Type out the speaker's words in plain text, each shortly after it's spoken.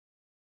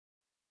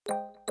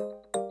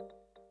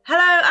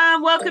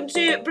welcome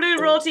to Blue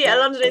Royalty, a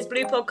London-based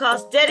Blue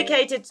podcast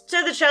dedicated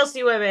to the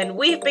Chelsea women.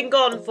 We've been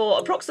gone for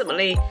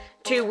approximately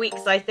 2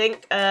 weeks, I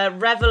think,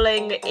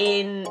 reveling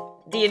in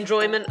the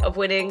enjoyment of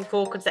winning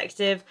 4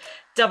 consecutive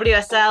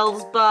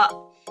WSLs, but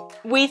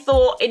we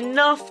thought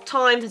enough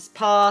time has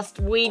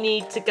passed. We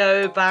need to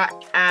go back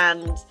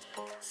and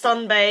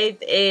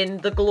sunbathe in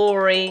the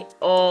glory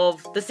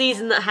of the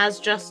season that has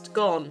just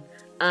gone,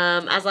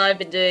 as I've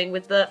been doing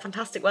with the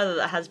fantastic weather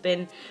that has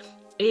been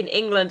in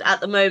England at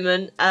the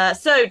moment.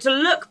 So to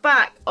look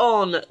back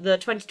on the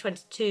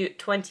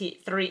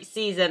 2022-23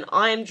 season,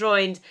 I am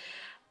joined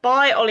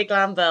by Ollie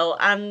Glanville.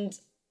 And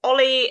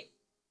Ollie,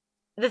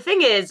 the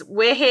thing is,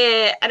 we're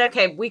here, and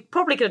okay, we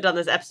probably could have done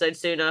this episode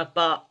sooner,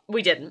 but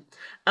we didn't.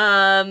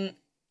 And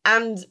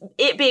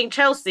it being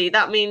Chelsea,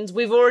 that means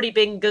we've already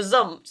been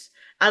gazumped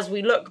as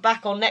we look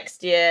back on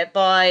next year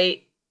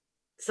by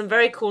some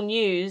very cool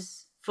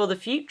news for the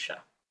future.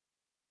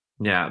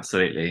 Yeah,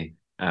 absolutely.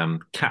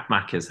 Cat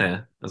Mac is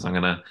here, as I'm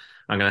gonna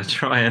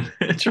try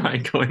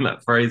and coin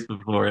that phrase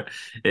before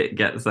it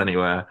gets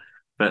anywhere.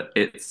 But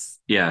it's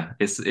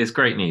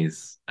great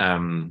news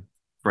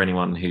for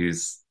anyone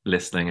who's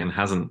listening and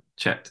hasn't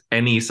checked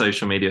any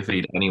social media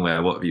feed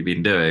anywhere. What have you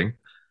been doing?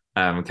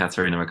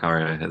 Caterina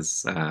Macario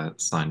has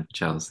signed for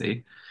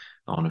Chelsea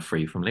on a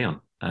free from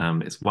Lyon.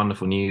 It's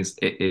wonderful news.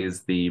 It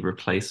is the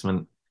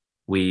replacement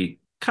we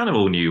kind of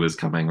all knew was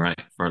coming,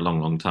 right, for a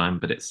long, long time,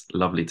 but it's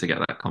lovely to get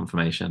that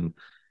confirmation.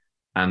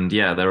 And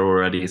yeah, there are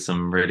already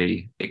some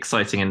really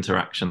exciting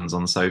interactions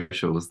on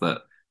socials that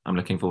I'm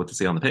looking forward to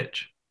see on the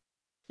pitch.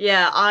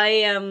 Yeah,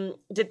 I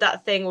did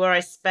that thing where I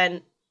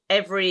spent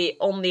every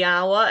on the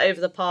hour over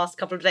the past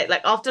couple of days.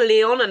 Like after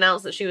Leon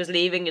announced that she was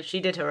leaving and she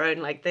did her own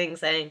like thing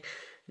saying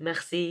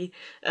merci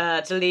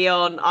to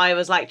Leon, I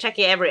was like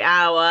checking every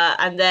hour,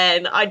 and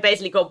then I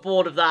basically got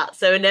bored of that.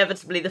 So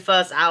inevitably the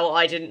first hour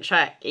I didn't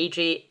check,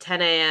 e.g.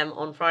 10 a.m.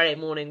 on Friday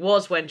morning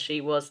was when she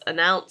was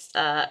announced.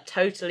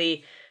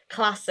 Totally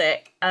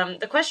classic.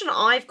 The question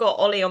I've got,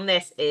 Ollie, on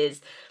this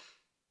is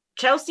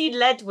Chelsea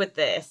led with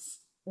this,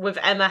 with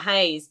Emma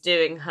Hayes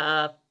doing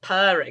her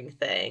purring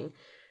thing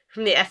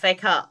from the FA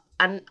Cup.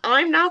 And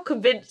I'm now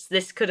convinced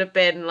this could have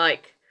been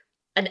like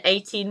an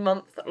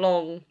 18-month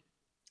long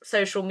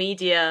social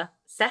media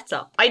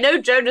setup. I know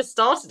Jonas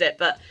started it,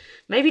 but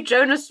maybe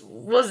Jonas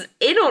was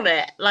in on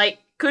it. Like,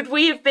 could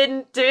we have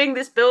been doing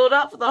this build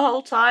up for the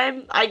whole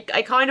time?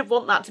 I kind of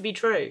want that to be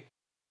true.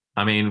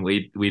 I mean,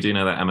 we do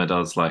know that Emma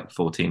does like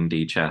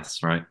 14D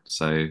chess, right?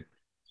 So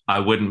I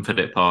wouldn't put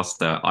it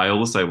past her. I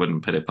also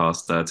wouldn't put it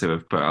past her to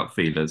have put out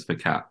feelers for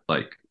Cat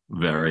like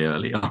very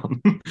early on.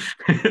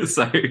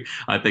 So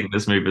I think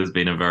this move has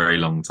been a very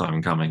long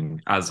time coming.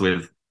 As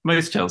with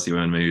most Chelsea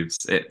women moves,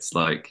 it's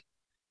like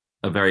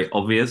a very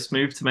obvious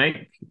move to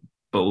make,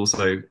 but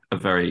also a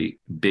very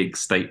big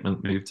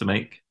statement move to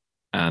make.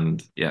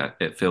 And yeah,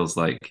 it feels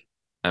like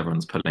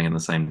everyone's pulling in the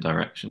same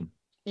direction.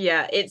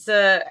 Yeah, it's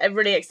a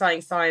really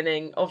exciting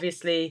signing.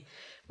 Obviously,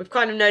 we've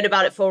kind of known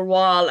about it for a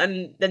while,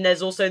 and then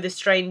there's also this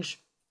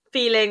strange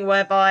feeling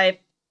whereby,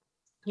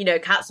 you know,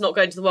 Kat's not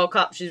going to the World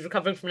Cup. She's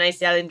recovering from an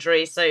ACL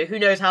injury, so who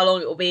knows how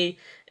long it will be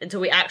until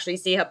we actually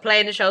see her play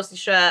in a Chelsea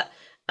shirt.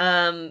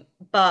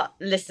 But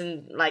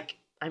listen, like,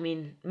 I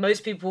mean,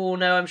 most people will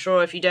know, I'm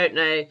sure. If you don't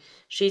know,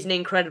 she's an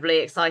incredibly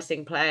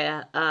exciting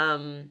player.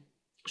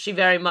 She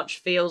very much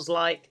feels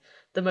like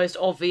the most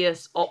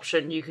obvious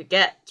option you could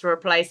get to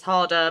replace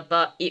Harder,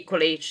 but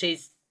equally,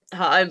 she's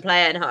her own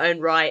player in her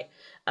own right.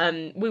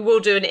 We will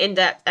do an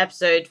in-depth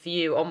episode for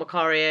you on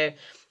Macario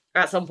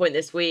at some point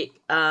this week.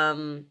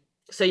 So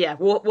yeah,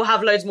 we'll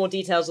have loads more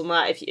details on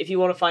that if you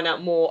want to find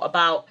out more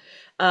about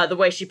the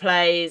way she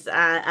plays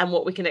and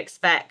what we can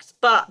expect.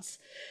 But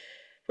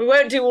we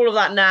won't do all of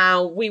that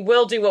now. We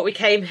will do what we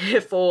came here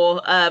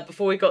for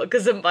before we got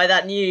gazumped by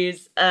that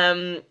news.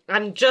 And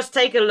just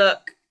take a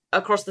look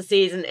across the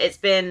season. It's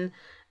been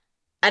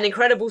an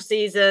incredible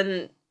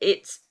season.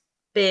 It's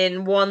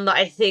been one that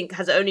I think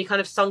has only kind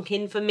of sunk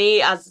in for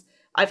me as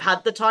I've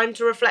had the time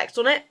to reflect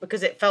on it,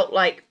 because it felt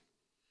like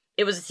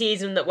it was a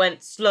season that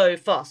went slow,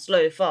 fast,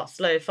 slow, fast,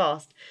 slow,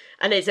 fast.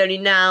 And it's only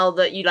now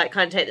that you like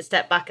kind of take the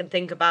step back and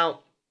think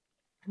about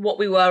what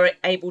we were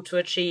able to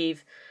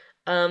achieve.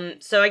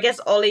 So I guess,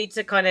 Ollie,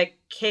 to kind of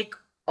kick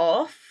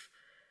off,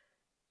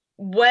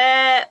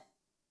 where,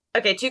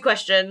 okay, 2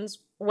 questions.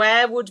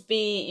 Where would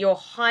be your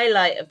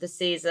highlight of the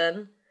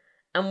season,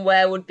 and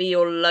where would be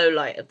your low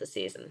light of the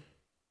season?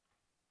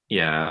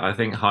 Yeah, I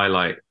think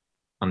highlight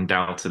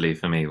undoubtedly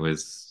for me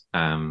was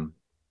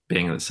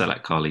being at the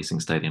Select Car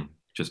Leasing Stadium,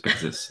 just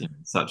because it's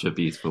such a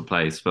beautiful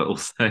place, but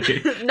also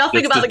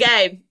Nothing just about the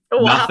game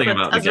or what nothing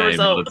happened about the as a game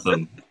result. other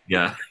than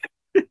yeah,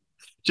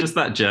 just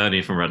that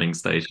journey from Reading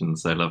Station,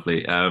 so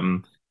lovely.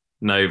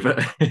 No,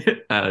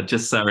 but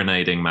just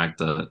serenading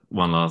Magda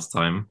one last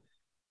time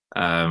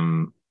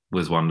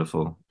was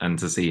wonderful, and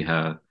to see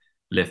her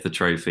lift the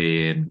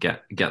trophy and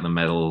get the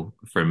medal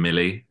from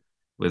Millie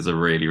was a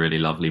really really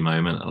lovely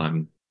moment, and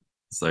I'm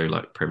so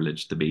like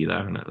privileged to be there,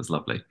 and it was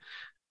lovely.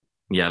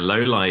 Yeah, low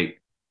light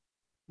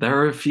there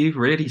are a few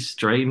really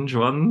strange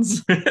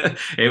ones.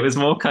 It was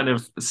more kind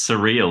of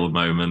surreal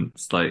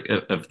moments like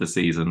of the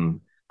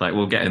season. Like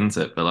we'll get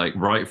into it, but like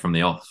right from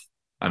the off,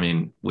 I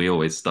mean, we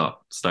always start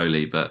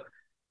slowly, but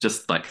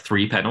just like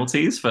three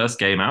penalties first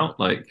game out.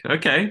 Like,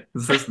 okay,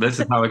 this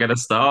is how we're gonna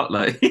start.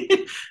 Like,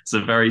 it's a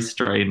very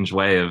strange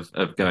way of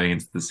going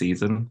into the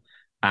season.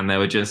 And there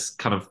were just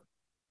kind of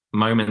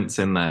moments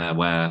in there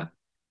where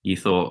you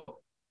thought,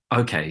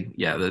 okay,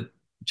 yeah, the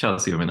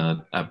Chelsea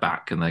women are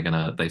back and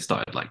they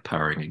started like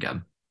purring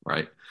again,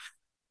 right?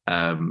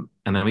 And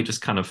then we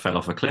just kind of fell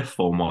off a cliff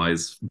form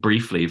wise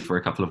briefly for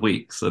a couple of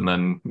weeks, and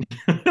then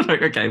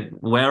like, okay,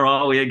 where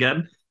are we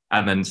again?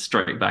 And then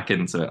straight back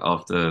into it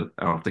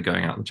after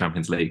going out in the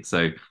Champions League.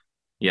 So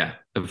yeah,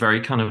 a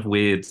very kind of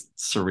weird,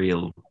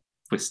 surreal,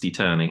 twisty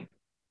turny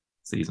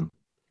season.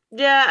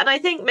 Yeah, and I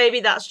think maybe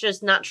that's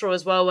just natural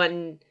as well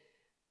when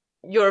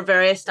you're a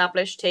very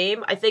established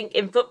team. I think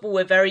in football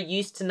we're very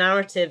used to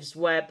narratives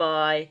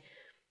whereby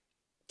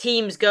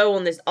teams go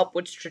on this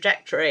upwards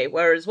trajectory,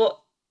 whereas what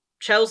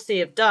Chelsea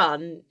have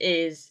done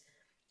is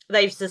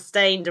they've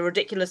sustained a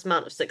ridiculous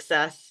amount of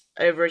success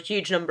over a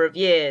huge number of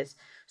years.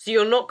 So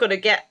you're not going to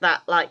get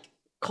that like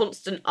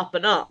constant up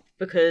and up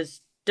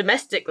because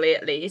domestically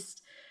at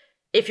least,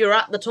 if you're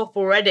at the top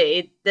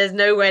already, there's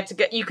nowhere to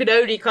go. You can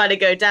only kind of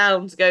go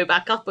down to go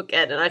back up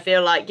again. And I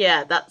feel like,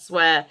 yeah, that's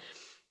where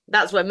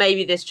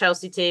maybe this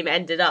Chelsea team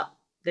ended up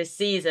this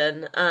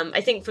season.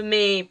 I think for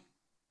me,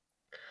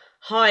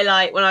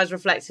 highlight when I was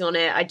reflecting on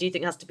it, I do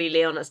think it has to be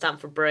Leon at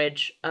Stamford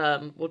Bridge.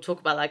 We'll talk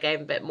about that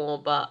game a bit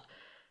more, but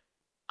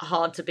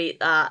hard to beat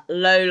that.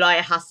 Low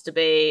light has to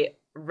be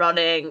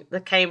running the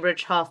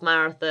Cambridge half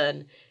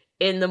marathon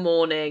in the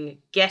morning,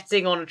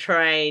 getting on a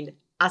train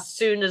as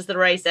soon as the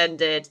race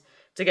ended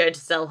to go to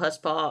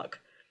Selhurst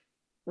Park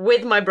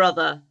with my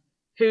brother,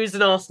 who's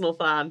an Arsenal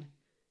fan,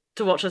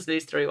 to watch us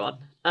lose 3-1.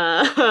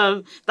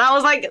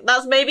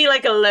 That's maybe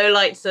like a low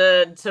light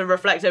to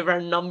reflect over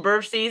a number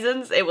of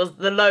seasons.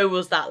 The low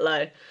was that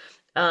low.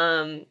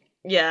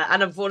 Yeah,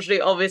 and unfortunately,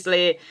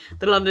 obviously,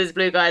 the London's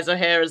Blue guys are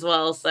here as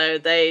well, so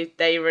they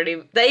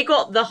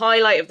got the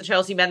highlight of the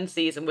Chelsea men's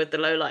season with the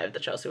low light of the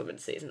Chelsea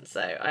women's season.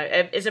 So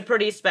it's a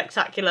pretty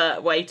spectacular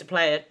way to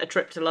play a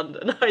trip to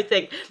London. I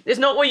think it's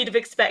not what you'd have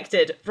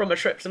expected from a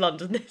trip to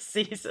London this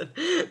season,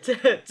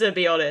 to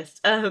be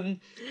honest. But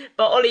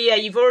Ollie, yeah,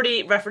 you've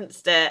already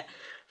referenced it.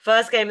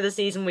 First game of the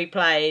season we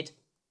played.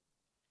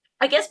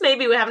 I guess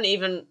maybe we haven't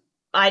even.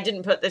 I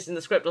didn't put this in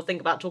the script or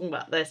think about talking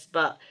about this,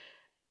 but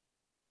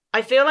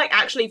I feel like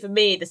actually for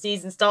me, the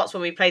season starts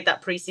when we played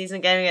that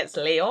preseason game against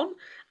Leon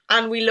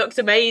and we looked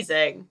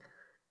amazing.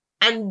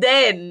 And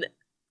then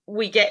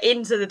we get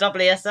into the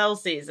WSL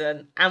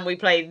season and we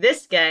play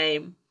this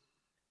game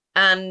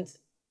and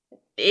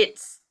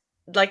it's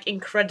like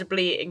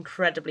incredibly,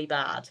 incredibly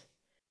bad.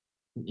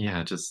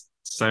 Yeah, just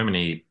so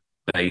many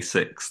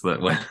basics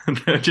that went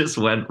that just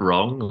went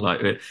wrong.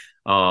 Like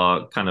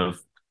our kind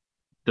of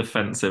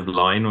defensive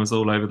line was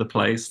all over the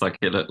place. Like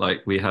it looked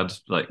like we had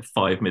like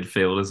five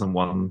midfielders and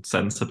one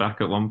centre back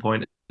at one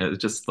point. It was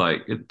just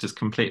like it just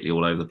completely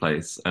all over the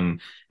place, and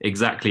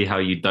exactly how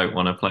you don't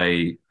want to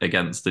play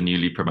against the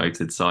newly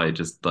promoted side,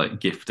 just like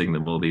gifting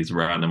them all these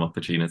random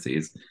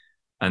opportunities,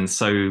 and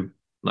so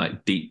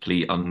like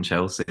deeply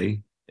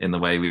un-Chelsea in the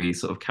way we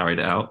sort of carried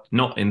it out.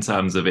 Not in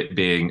terms of it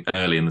being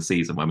early in the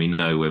season when we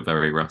know we're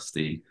very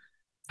rusty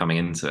coming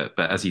into it,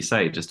 but as you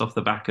say, just off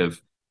the back of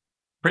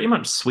pretty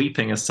much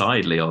sweeping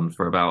aside Leon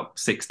for about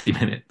 60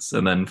 minutes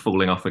and then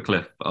falling off a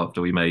cliff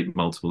after we made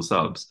multiple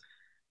subs.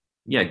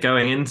 Yeah,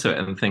 going into it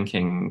and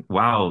thinking,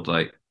 wow,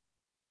 like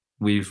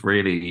we've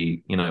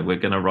really, we're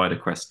going to ride a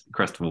crest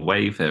of a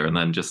wave here, and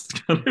then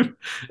just kind of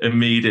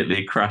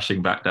immediately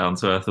crashing back down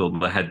to earth. All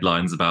the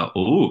headlines about,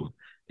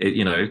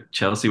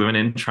 Chelsea women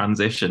in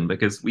transition,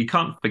 because we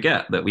can't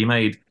forget that we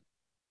made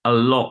a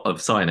lot of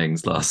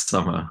signings last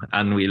summer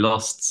and we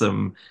lost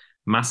some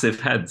massive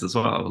heads as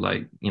well,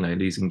 like,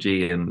 losing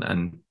G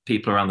and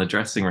people around the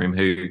dressing room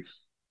who,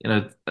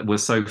 were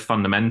so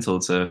fundamental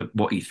to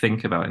what you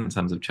think about in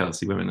terms of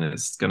Chelsea women.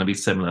 It's going to be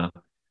similar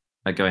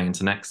going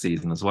into next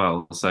season as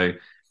well. So,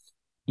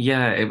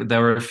 yeah,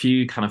 there were a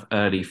few kind of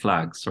early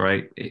flags,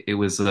 right? It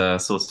was a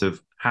sort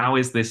of, how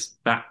is this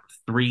back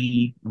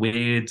three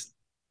weird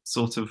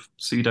sort of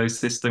pseudo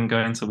system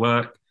going to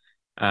work?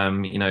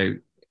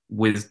 Would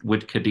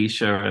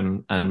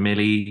Kadisha and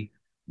Millie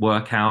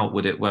work out?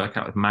 Would it work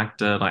out with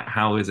Magda? Like,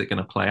 how is it going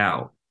to play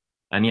out?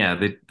 And yeah,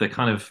 the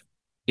kind of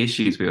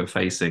issues we were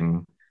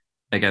facing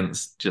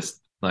against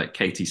just like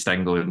Katie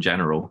Stengel in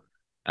general,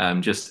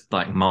 just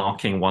like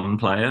marking one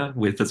player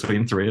with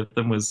between three of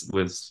them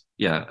was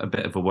yeah, a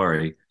bit of a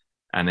worry,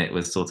 and it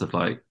was sort of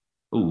like,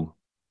 ooh,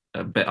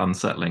 a bit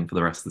unsettling for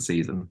the rest of the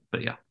season.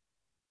 But yeah,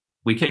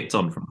 we kicked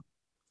on from.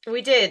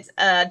 We did.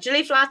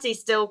 Julie Flatty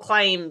still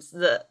claims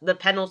that the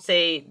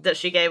penalty that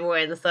she gave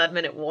away in the third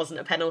minute wasn't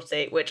a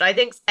penalty, which I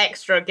think's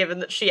extra given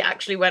that she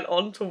actually went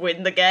on to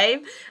win the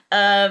game.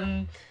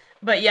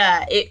 But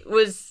yeah, it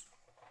was.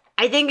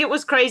 I think it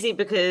was crazy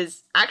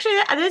because actually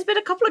there's been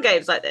a couple of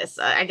games like this.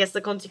 I guess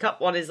the Conti Cup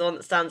one is the one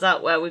that stands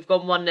out where we've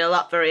gone 1-0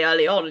 up very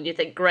early on and you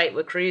think, great,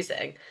 we're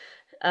cruising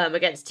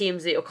against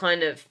teams that you're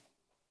kind of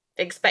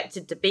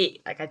expected to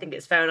beat. Like, I think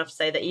it's fair enough to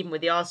say that even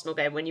with the Arsenal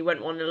game, when you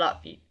went 1-0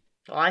 up,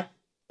 I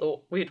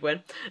thought we'd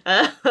win.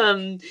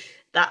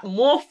 That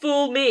more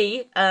fool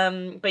me.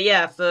 But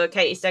yeah, for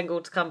Katie Stengel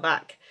to come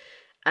back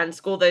and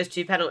score those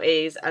 2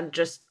 penalties and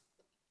just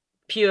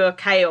pure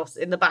chaos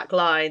in the back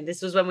line.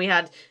 This was when we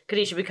had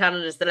Kadisha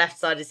Buchanan as the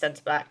left-sided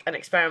centre-back, an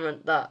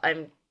experiment that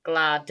I'm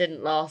glad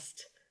didn't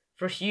last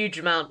for a huge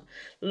amount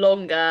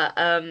longer.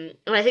 And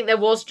I think there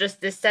was just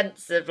this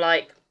sense of,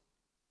 like,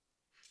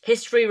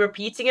 history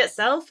repeating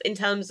itself in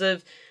terms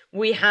of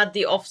we had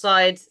the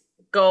offside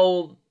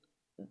goal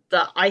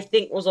that I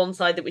think was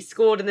onside that we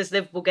scored in this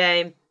Liverpool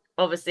game.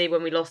 Obviously,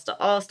 when we lost to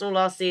Arsenal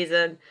last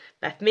season,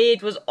 Beth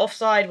Mead was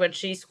offside when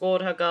she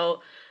scored her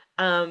goal.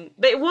 But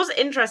it was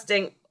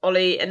interesting,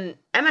 Ollie, and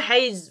Emma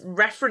Hayes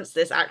referenced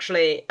this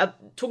actually,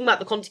 talking about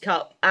the Conti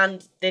Cup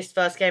and this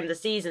first game of the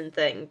season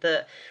thing,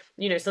 that,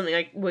 you know, something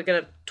like we're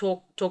going to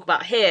talk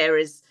about here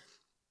is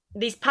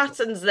these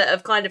patterns that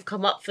have kind of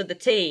come up for the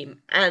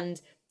team.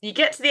 And you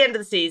get to the end of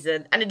the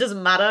season and it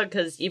doesn't matter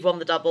because you've won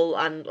the double,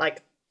 and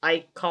like,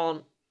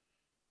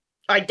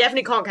 I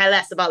definitely can't care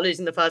less about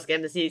losing the first game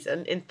of the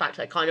season. In fact,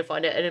 I kind of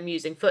find it an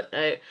amusing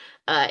footnote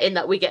in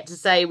that we get to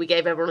say we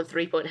gave everyone a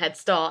 3-point head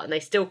start and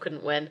they still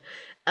couldn't win.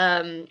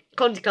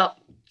 Conti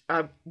Cup,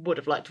 I would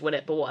have liked to win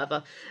it, but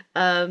whatever.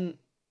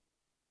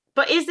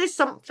 But is this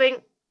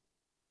something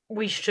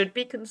we should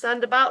be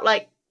concerned about?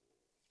 Like,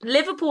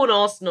 Liverpool and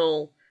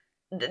Arsenal,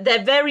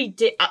 they're very...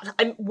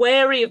 I'm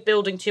wary of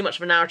building too much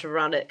of a narrative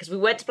around it because we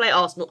went to play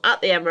Arsenal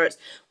at the Emirates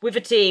with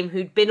a team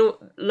who'd been...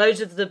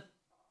 Loads of the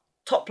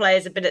top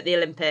players had been at the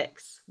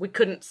Olympics. We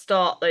couldn't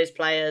start those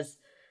players.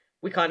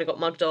 We kind of got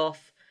mugged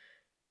off.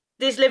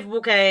 This Liverpool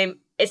game,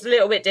 it's a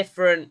little bit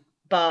different,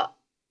 but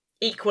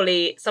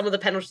equally, some of the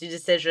penalty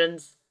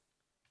decisions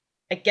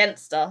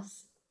against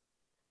us,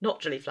 not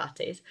Julie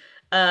Flatties,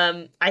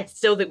 I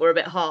still think we're a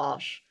bit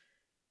harsh.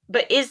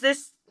 But is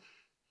this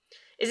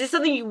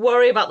something you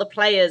worry about the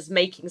players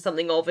making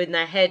something of in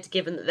their head,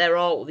 given that there are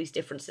all these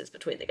differences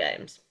between the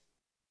games?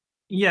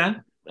 Yeah,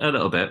 a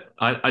little bit.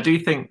 I do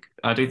think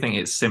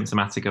it's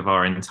symptomatic of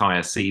our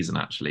entire season,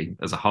 actually,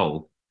 as a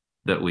whole,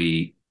 that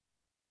we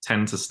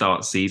tend to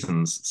start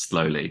seasons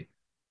slowly,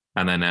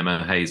 and then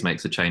Emma Hayes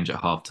makes a change at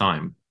half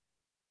time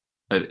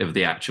of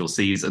the actual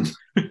season.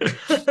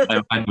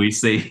 And we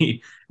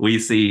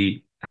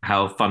see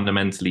how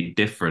fundamentally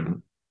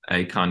different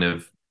a kind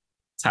of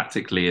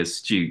tactically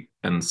astute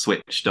and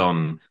switched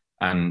on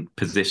and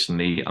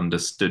positionally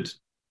understood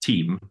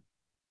team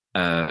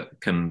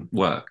can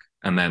work.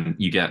 And then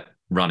you get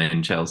run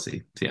in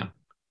Chelsea. Yeah.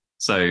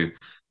 So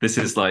this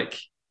is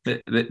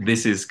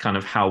this is kind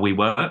of how we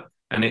work.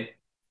 And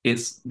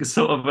it's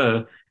sort of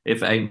a,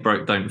 if it ain't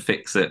broke, don't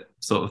fix it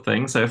sort of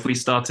thing. So if we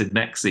started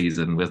next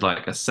season with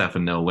like a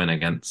 7-0 win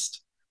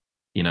against,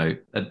 you know,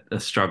 a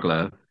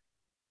struggler,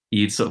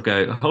 you'd sort of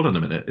go, hold on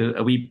a minute.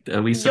 Are we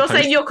You're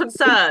saying you're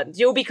concerned.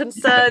 You'll be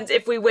concerned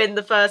if we win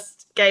the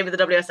first game of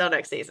the WSL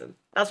next season.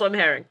 That's what I'm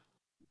hearing.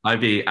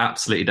 I'd be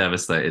absolutely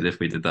devastated if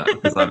we did that.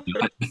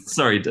 Because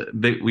sorry,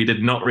 we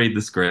did not read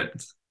the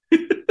script.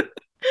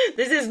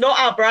 This is not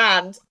our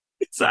brand.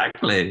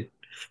 Exactly.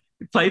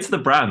 Play to the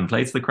brand,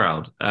 play to the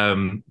crowd.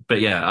 But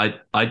yeah,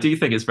 I do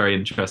think it's very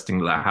interesting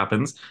that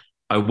happens.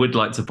 I would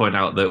like to point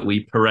out that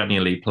we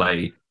perennially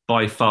play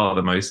by far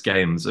the most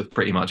games of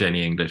pretty much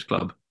any English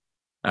club,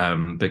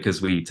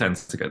 because we tend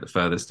to go the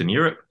furthest in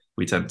Europe.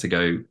 We tend to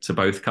go to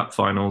both cup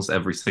finals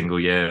every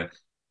single year.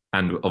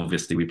 And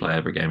obviously we play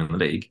every game in the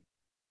league.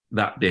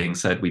 That being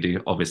said, we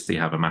do obviously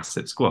have a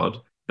massive squad,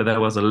 but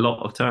there was a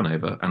lot of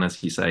turnover. And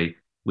as you say,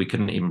 we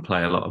couldn't even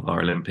play a lot of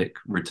our Olympic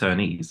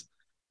returnees.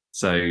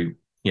 So,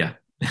 yeah,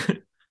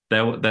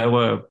 there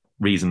were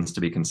reasons to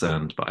be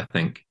concerned, but I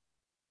think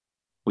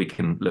we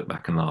can look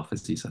back and laugh,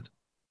 as you said.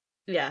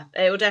 Yeah,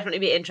 it will definitely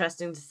be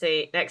interesting to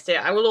see next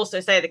year. I will also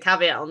say the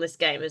caveat on this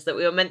game is that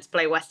we were meant to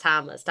play West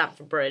Ham at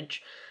Stamford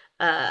Bridge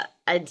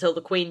until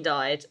the Queen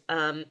died.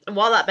 And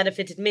while that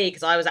benefited me,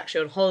 because I was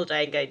actually on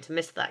holiday and going to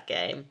miss that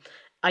game,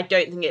 I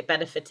don't think it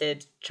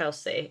benefited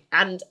Chelsea.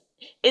 And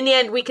in the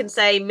end, we can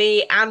say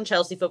me and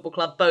Chelsea Football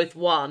Club both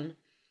won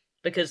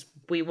because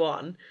we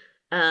won.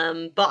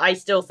 But I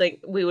still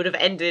think we would have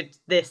ended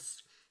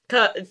this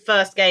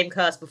first game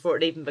curse before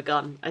it even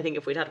begun, I think,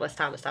 if we'd had West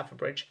Ham at Stamford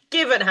Bridge,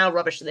 given how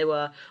rubbish they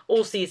were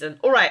all season.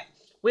 All right,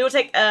 we will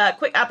take a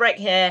quick ad break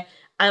here,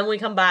 and when we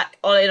come back,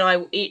 Ollie and I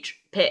will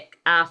each pick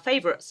our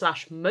favourite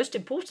 / most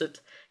important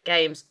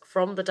games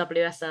from the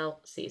WSL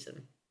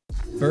season.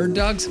 Bird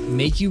Dogs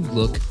make you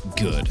look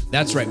good.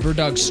 That's right, Bird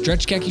Dogs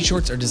stretch khaki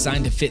shorts are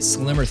designed to fit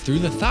slimmer through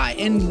the thigh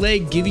and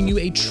leg, giving you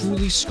a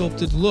truly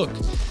sculpted look.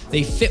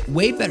 They fit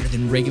way better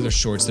than regular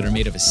shorts that are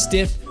made of a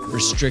stiff,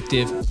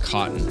 restrictive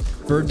cotton.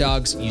 Bird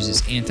Dogs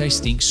uses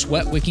anti-stink,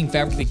 sweat-wicking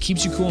fabric that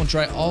keeps you cool and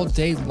dry all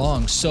day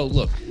long. So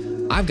look,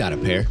 I've got a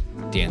pair.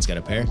 Dan's got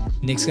a pair.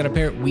 Nick's got a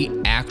pair. We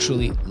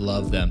actually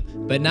love them.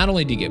 But not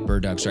only do you get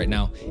Bird Dogs right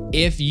now,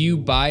 if you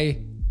buy,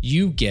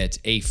 you get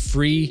a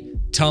free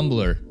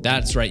tumbler.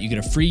 That's right. You get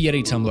a free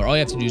Yeti tumbler. All you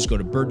have to do is go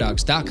to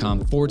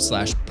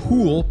birddogs.com/pool,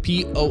 Pool.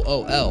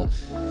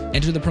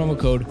 Enter the promo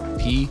code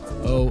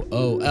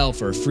POOL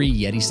for a free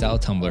Yeti style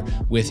tumbler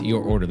with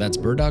your order. That's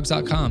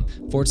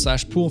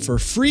birddogs.com/pool for a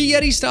free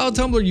Yeti style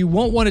tumbler. You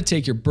won't want to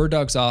take your Bird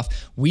Dogs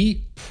off.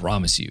 We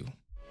promise you.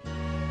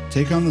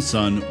 Take on the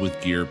sun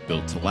with gear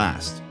built to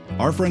last.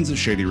 Our friends at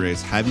Shady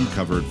Rays have you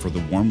covered for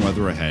the warm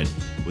weather ahead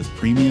with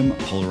premium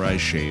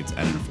polarized shades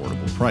at an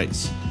affordable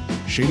price.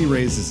 Shady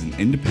Rays is an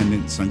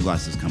independent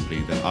sunglasses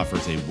company that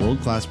offers a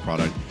world-class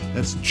product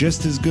that's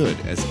just as good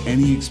as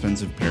any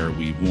expensive pair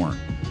we've worn.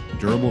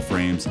 Durable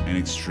frames and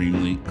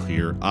extremely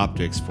clear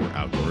optics for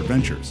outdoor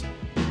adventures.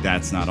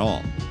 That's not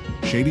all.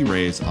 Shady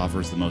Rays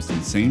offers the most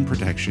insane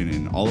protection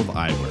in all of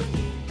eyewear.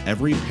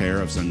 Every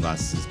pair of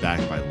sunglasses is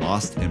backed by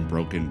lost and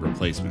broken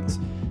replacements.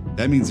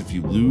 That means if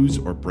you lose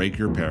or break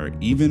your pair,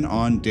 even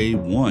on day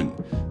one,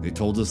 they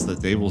told us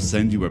that they will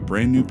send you a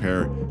brand new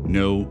pair,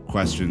 no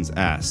questions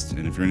asked.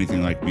 And if you're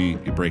anything like me,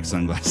 you break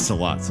sunglasses a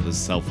lot, so this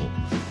is helpful.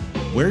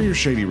 Wear your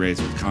Shady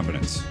Rays with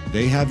confidence.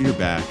 They have your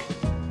back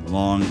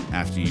long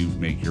after you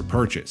make your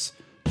purchase.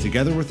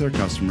 Together with their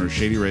customers,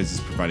 Shady Rays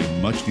is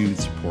providing much needed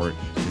support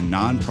to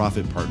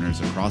nonprofit partners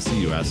across the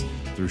U.S.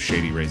 through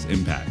Shady Rays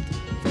Impact.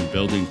 From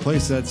building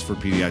playsets for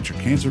pediatric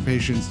cancer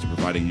patients to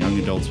providing young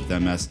adults with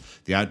MS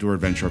the outdoor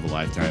adventure of a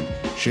lifetime,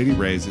 Shady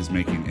Rays is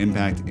making an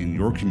impact in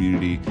your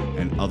community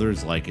and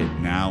others like it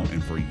now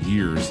and for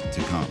years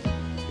to come.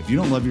 If you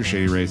don't love your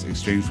Shady Rays,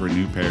 exchange for a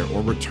new pair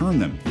or return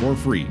them for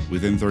free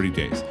within 30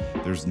 days.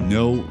 There's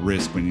no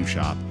risk when you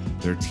shop.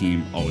 Their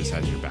team always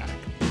has your back.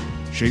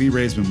 Shady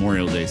Rays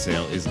Memorial Day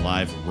sale is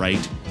live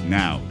right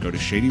now. Go to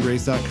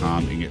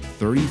shadyrays.com and get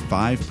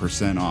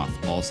 35% off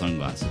all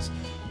sunglasses.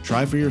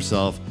 Try for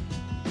yourself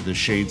the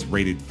shades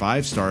rated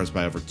 5 stars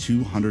by over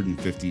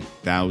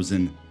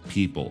 250,000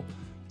 people.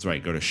 That's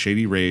right, go to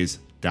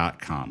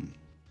shadyrays.com.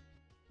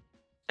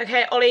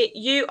 Okay, Ollie,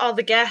 you are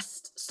the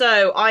guest,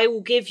 so I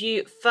will give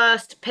you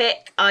first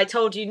pick. I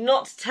told you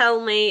not to tell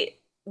me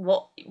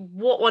what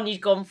one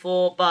you'd gone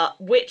for,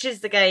 but which is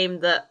the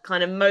game that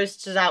kind of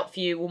most stood out for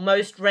you, will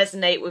most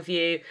resonate with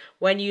you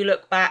when you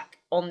look back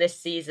on this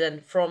season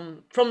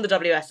from the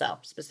WSL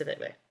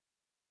specifically?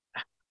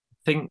 I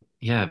think,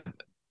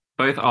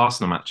 both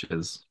Arsenal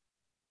matches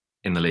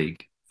in the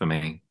league for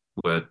me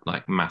were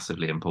like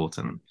massively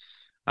important.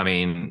 I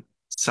mean,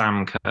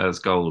 Sam Kerr's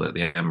goal at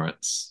the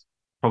Emirates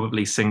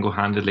probably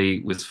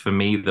single-handedly was for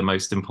me the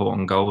most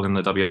important goal in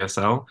the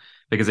WSL,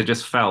 because it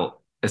just felt,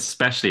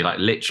 especially like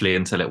literally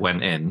until it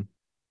went in,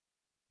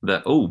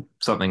 that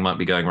something might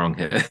be going wrong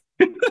here.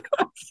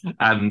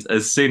 And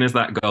as soon as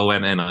that goal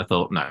went in, I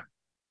thought, no,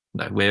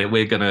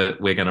 we're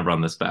gonna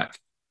run this back.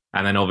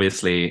 And then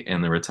obviously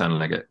in the return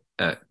leg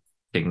at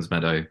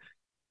Kingsmeadow,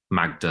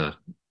 Magda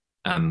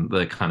and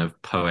the kind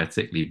of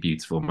poetically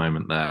beautiful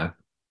moment there,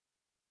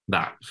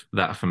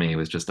 that for me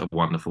was just a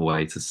wonderful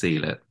way to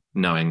seal it,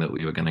 knowing that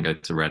we were going to go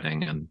to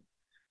Reading and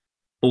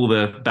all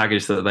the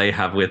baggage that they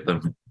have with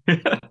them.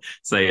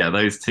 So yeah,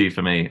 those two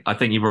for me. I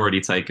think you've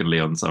already taken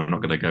Lyon, so I'm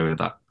not going to go with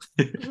that.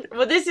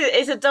 Well,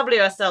 it's a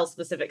WSL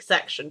specific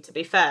section, to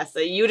be fair, so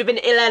you would have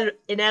been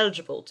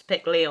ineligible to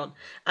pick Lyon.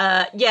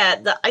 I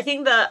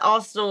think the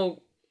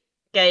Arsenal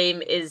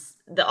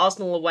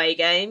away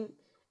game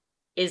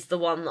is the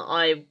one that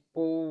I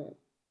will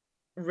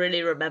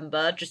really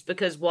remember, just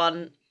because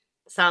one,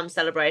 Sam's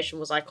celebration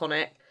was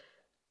iconic.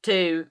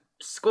 Two,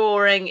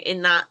 scoring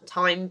in that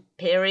time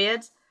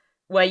period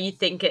where you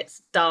think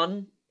it's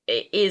done,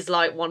 it is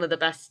like one of the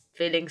best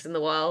feelings in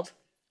the world.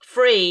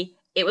 Three,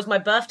 it was my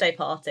birthday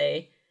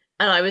party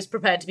and I was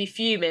prepared to be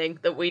fuming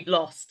that we'd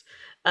lost.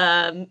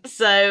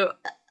 So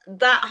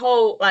that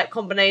whole like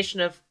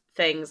combination of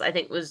things I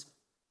think was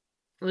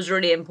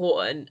really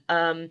important.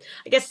 I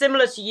guess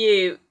similar to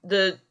you,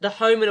 the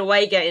home and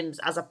away games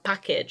as a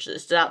package that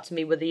stood out to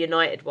me were the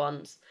United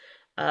ones.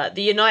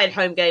 The United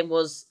home game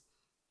was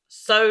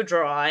so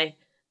dry,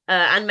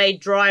 and made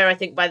drier, I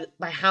think, by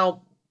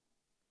how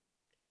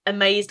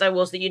amazed I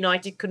was that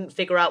United couldn't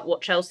figure out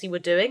what Chelsea were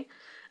doing.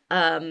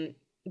 But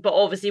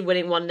obviously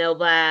winning 1-0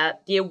 there.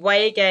 The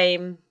away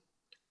game,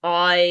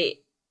 I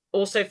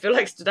also feel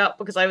like stood out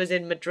because I was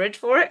in Madrid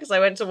for it, because I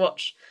went to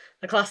watch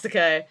the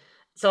Clásico.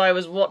 So I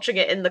was watching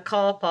it in the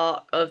car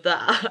park of the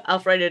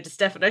Alfredo Di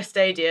Stefano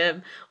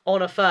Stadium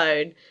on a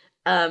phone.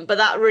 But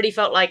that really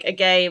felt like a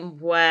game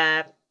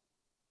where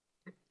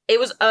it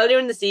was earlier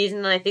in the season,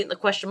 and I think the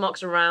question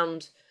marks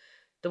around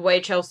the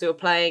way Chelsea were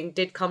playing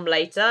did come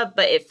later,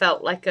 but it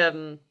felt like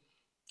a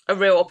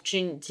real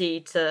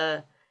opportunity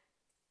to...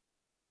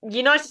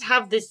 United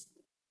have this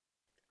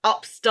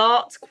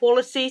upstart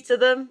quality to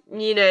them,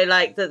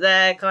 like that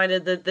they're kind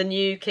of the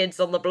new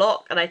kids on the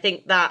block, and I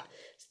think that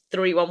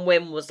 3-1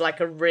 win was like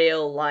a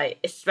real, like,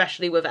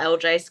 especially with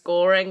LJ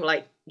scoring,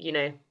 like,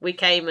 we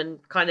came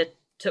and kind of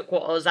took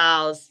what was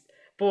ours,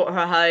 brought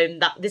her home.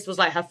 This was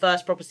like her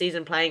first proper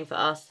season playing for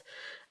us.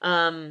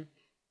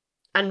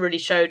 and really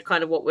showed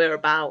kind of what we're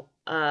about.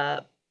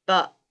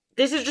 But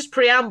this is just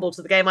preamble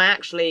to the game I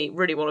actually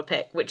really want to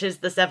pick, which is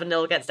the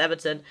 7-0 against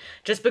Everton,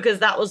 just because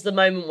that was the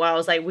moment where I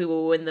was like, we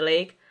will win the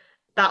league.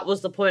 That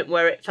was the point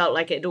where it felt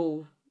like it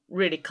all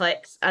really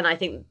clicked. And I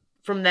think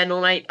from then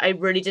on, I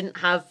really didn't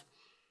have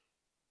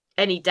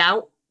any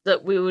doubt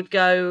that we would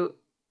go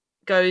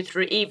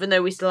through, even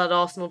though we still had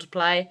Arsenal to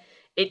play.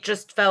 It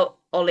just felt,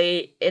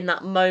 Ollie, in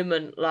that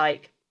moment,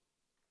 like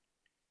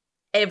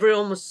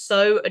everyone was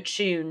so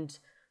attuned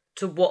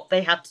to what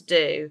they had to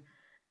do.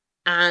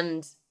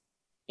 And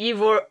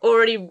you've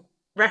already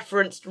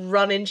referenced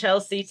running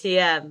Chelsea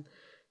TM,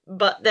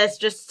 but there's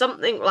just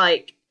something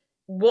like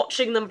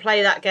watching them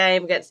play that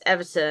game against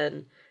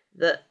Everton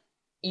that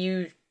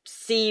you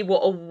see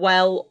what a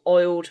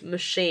well-oiled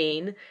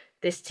machine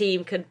this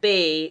team could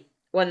be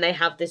when they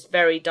have this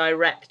very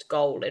direct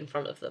goal in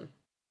front of them.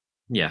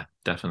 Yeah,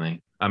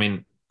 definitely. I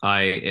mean,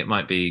 it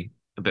might be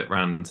a bit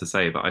random to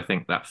say, but I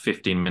think that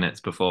 15 minutes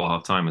before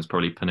half time was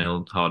probably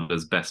Pernille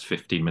Harder's best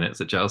 15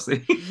 minutes at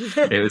Chelsea.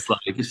 It was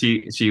like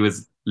she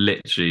was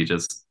literally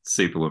just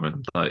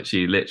superwoman. Like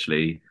she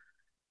literally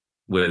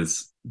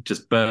was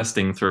just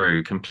bursting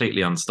through,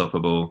 completely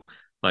unstoppable,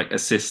 like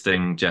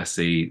assisting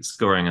Jesse,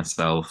 scoring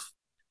herself.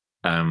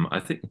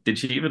 I think did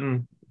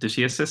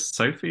she assist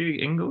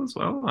Sophie Ingle as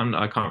well?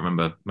 I can't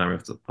remember memory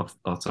off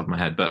the top of my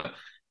head, but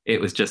it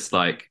was just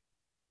like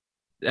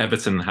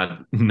Everton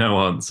had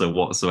no answer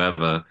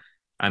whatsoever,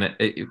 and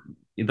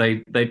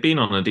they'd been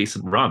on a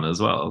decent run as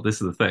well.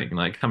 This is the thing.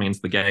 Like coming into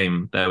the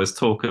game, there was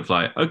talk of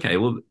like, okay,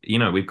 well,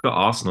 we've got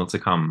Arsenal to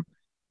come,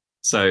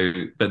 so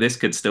but this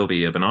could still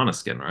be a banana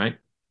skin, right?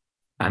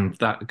 And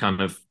that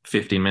kind of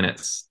 15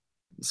 minutes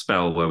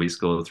spell where we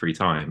scored 3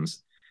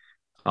 times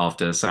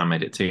after Sam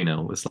made it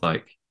 2-0 was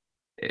like,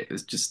 it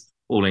was just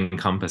all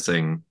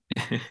encompassing.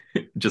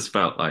 Just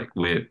felt like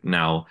we're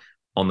now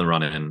on the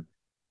run in,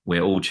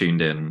 we're all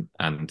tuned in,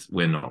 and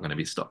we're not going to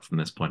be stopped from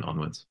this point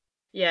onwards.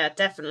 Yeah,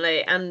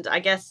 definitely. And I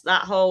guess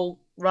that whole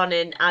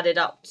run-in added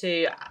up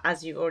to,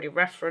 as you've already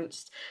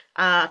referenced,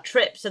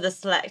 trip to the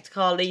Select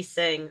Car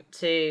Leasing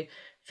to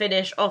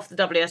finish off the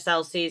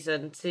WSL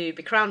season, to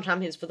be crowned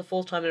champions for the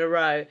 4th time in a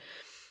row.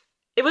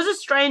 It was a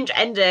strange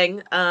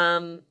ending.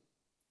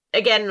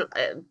 Again,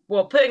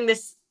 putting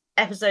this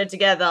episode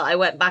together, I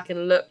went back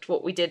and looked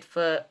what we did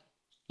for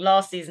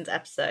last season's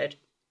episode.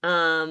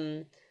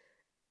 And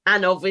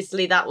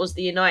obviously that was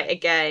the United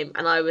game,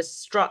 and I was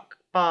struck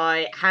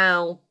by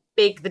how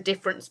big the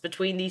difference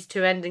between these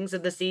two endings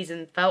of the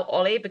season felt,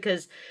 Ollie,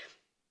 because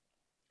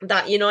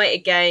that United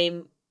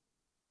game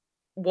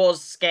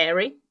was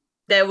scary.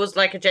 There was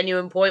like a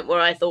genuine point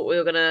where I thought we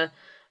were going to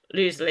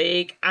lose the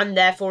league, and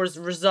therefore as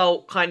a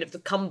result, kind of the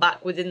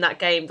comeback within that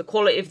game, the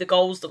quality of the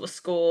goals that were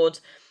scored,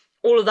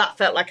 all of that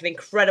felt like an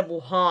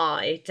incredible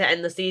high to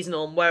end the season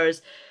on,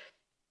 whereas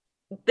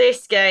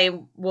this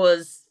game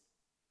was...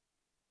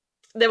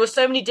 there were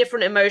so many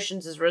different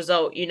emotions as a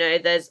result.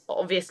 There's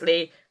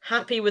obviously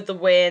happy with the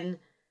win,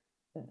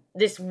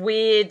 this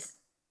weird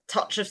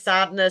touch of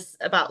sadness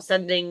about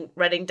sending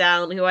Reading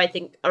down, who I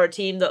think are a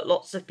team that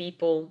lots of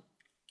people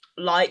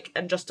like,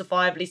 and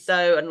justifiably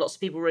so, and lots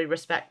of people really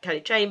respect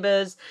Kelly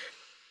Chambers.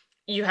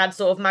 You had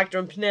sort of Magda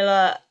and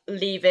Pernille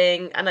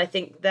leaving, and I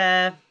think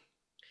they're...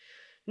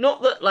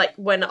 not that, like,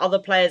 when other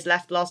players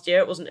left last year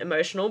it wasn't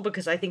emotional,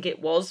 because I think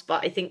it was,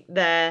 but I think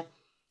their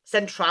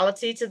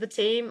centrality to the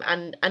team,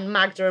 and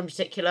Magda in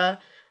particular,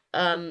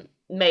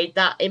 made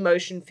that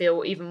emotion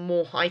feel even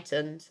more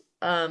heightened.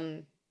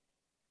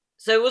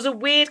 So it was a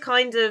weird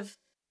kind of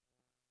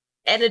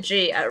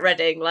energy at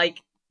Reading,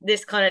 like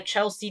this kind of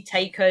Chelsea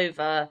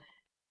takeover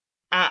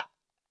at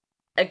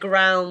a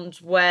ground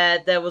where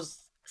there was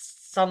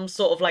some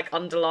sort of like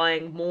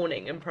underlying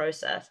mourning and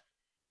process.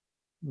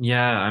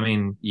 Yeah, I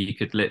mean, you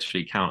could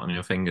literally count on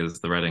your fingers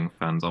the Reading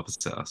fans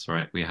opposite us,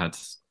 right? We had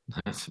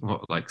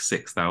what, like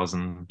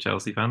 6,000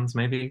 Chelsea fans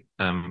maybe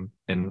in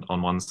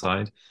on one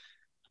side,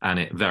 and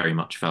it very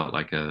much felt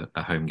like a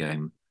home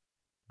game,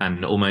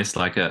 and almost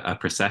like a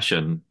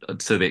procession,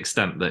 to the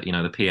extent that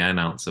the PA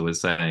announcer was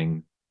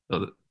saying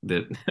that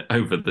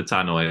over the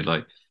tannoy,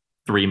 like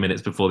 3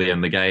 minutes before the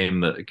end of the game,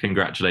 that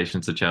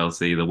congratulations to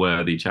Chelsea, the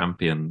worthy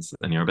champions.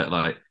 And you're a bit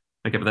like,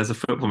 okay, but there's a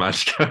football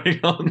match going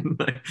on.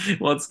 Like,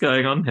 what's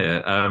going on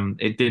here?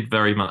 It did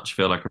very much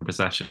feel like a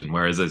procession.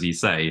 Whereas, as you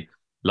say,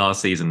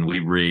 last season we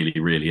really,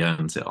 really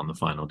earned it on the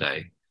final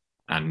day.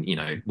 And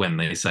when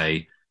they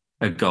say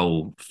a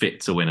goal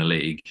fit to win a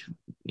league,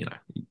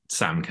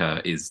 Sam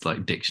Kerr is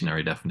like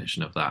dictionary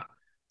definition of that.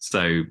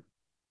 So,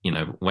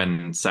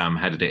 when Sam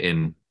headed it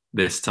in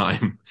this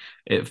time,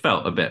 it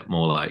felt a bit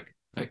more like,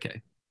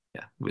 okay,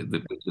 yeah,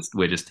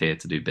 we're just here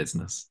to do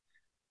business.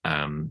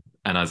 And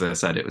as I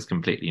said, it was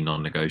completely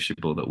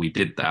non-negotiable that we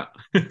did that.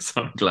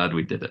 So I'm glad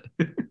we did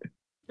it.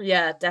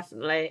 Yeah,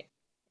 definitely.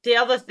 The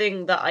other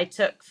thing that I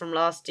took from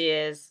last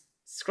year's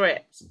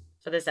script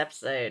for this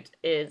episode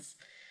is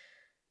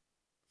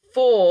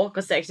 4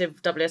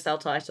 consecutive WSL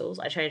titles.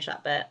 I changed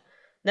that bit.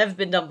 Never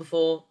been done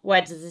before.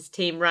 Where does this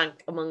team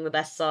rank among the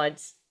best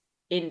sides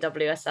in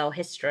WSL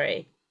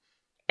history?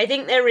 I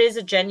think there is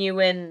a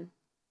genuine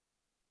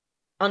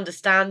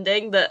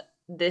understanding that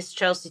this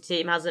Chelsea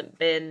team hasn't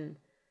been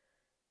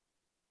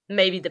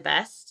maybe the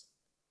best.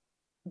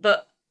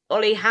 But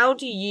Ollie, how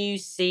do you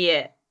see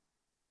it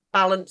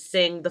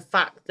balancing the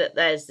fact that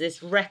there's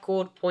this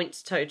record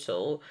points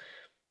total,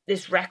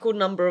 this record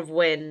number of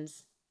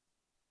wins?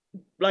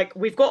 Like,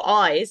 we've got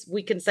eyes.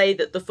 We can say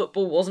that the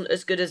football wasn't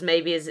as good as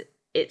maybe as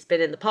it's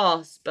been in the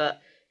past,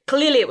 but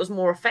clearly it was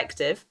more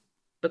effective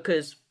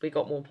because we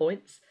got more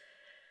points.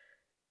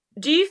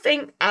 Do you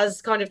think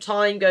as kind of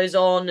time goes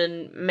on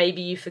and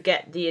maybe you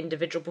forget the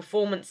individual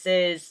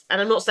performances,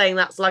 and I'm not saying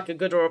that's like a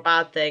good or a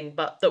bad thing,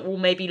 but that we'll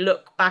maybe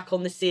look back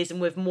on this season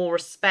with more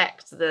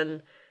respect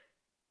than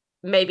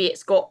maybe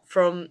it's got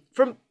from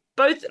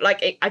both?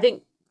 Like, I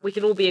think we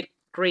can all be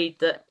agreed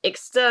that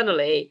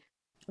externally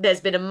there's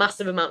been a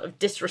massive amount of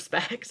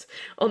disrespect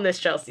on this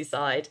Chelsea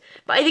side.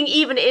 But I think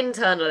even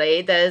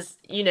internally there's,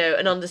 you know,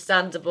 an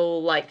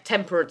understandable like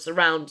temperance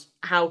around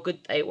how good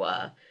they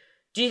were.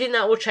 Do you think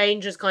that will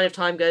change as kind of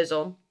time goes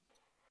on?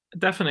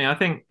 Definitely. I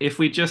think if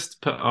we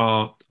just put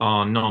our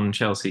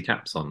non-Chelsea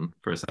caps on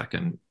for a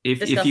second,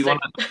 if you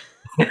want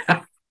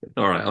to,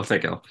 all right, I'll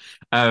take it off.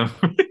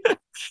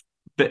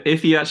 But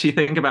if you actually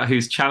think about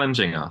who's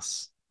challenging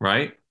us,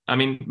 right? I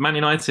mean, Man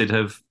United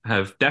have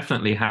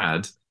definitely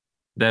had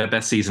their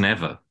best season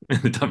ever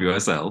in the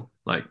WSL,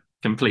 like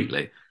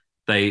completely.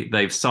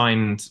 They've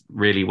signed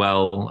really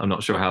well. I'm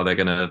not sure how they're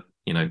gonna,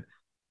 you know,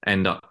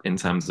 end up in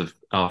terms of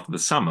after the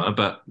summer,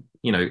 but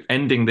you know,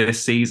 ending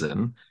this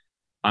season,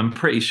 I'm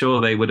pretty sure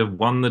they would have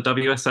won the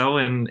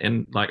WSL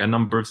in like a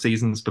number of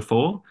seasons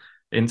before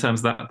in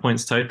terms of that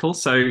points total.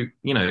 So,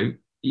 you know,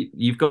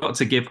 you've got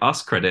to give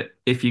us credit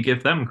if you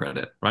give them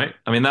credit, right?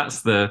 I mean,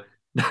 that's the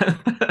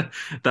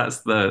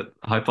that's the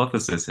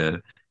hypothesis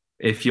here.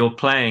 If you're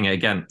playing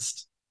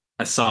against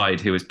a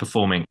side who is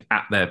performing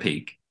at their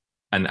peak,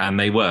 and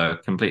they were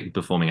completely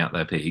performing at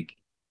their peak,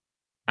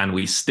 and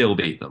we still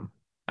beat them,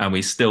 and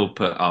we still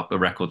put up a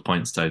record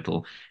points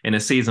total in a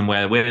season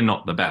where we're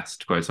not the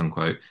best, quote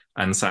unquote,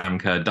 and Sam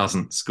Kerr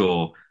doesn't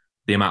score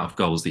the amount of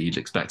goals that you'd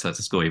expect her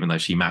to score, even though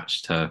she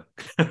matched her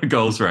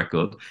goals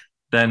record,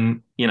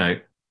 then, you know,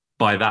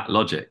 by that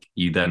logic,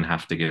 you then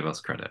have to give us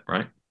credit,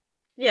 right?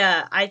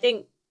 Yeah, I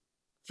think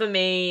for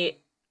me,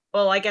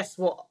 well, I guess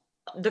what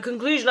the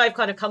conclusion I've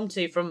kind of come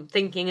to from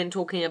thinking and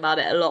talking about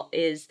it a lot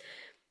is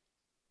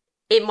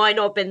it might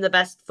not have been the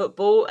best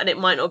football and it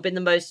might not have been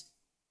the most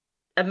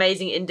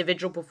amazing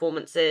individual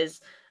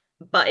performances,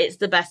 but it's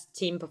the best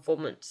team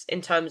performance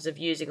in terms of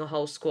using a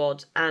whole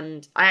squad.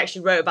 And I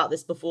actually wrote about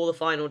this before the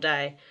final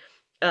day,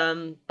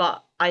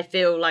 but I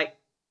feel like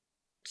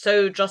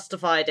so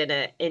justified in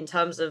it in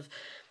terms of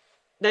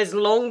there's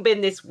long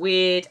been this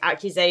weird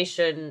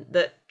accusation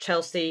that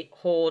Chelsea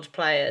hoard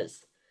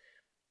players,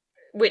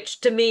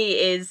 which to me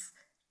is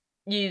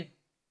you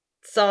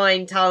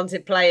sign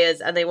talented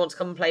players and they want to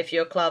come and play for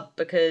your club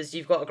because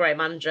you've got a great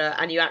manager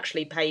and you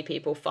actually pay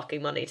people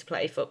fucking money to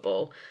play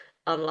football,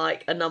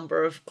 unlike a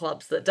number of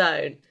clubs that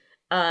don't.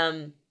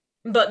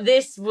 But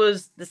this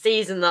was the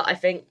season that I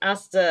think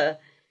has to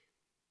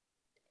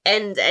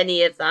end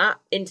any of that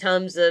in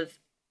terms of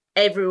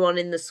everyone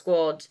in the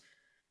squad,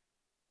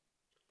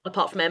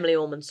 apart from Emily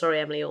Orman,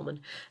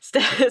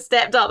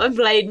 stepped up and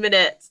played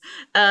minutes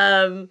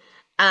and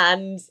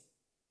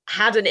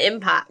had an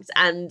impact.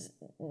 And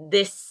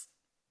this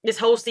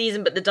whole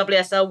season, but the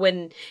WSL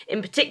win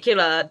in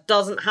particular,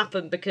 doesn't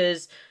happen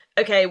because,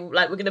 okay,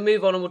 like we're going to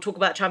move on and we'll talk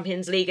about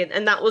Champions League.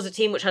 And that was a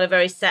team which had a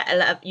very set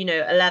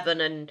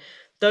 11, and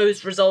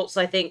those results,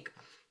 I think,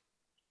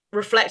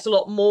 reflect a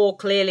lot more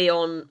clearly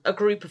on a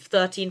group of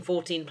 13,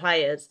 14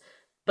 players.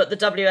 But the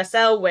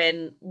WSL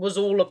win was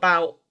all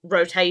about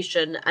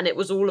rotation, and it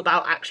was all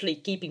about actually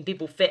keeping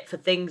people fit for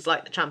things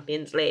like the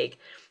Champions League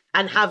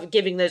and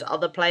giving those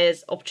other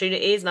players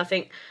opportunities. And I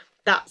think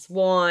that's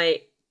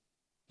why,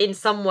 in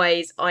some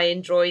ways, I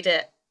enjoyed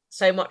it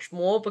so much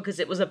more, because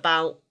it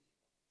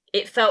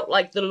felt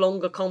like the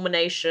longer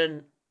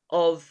culmination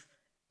of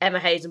Emma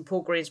Hayes and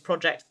Paul Green's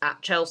project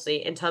at Chelsea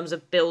in terms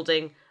of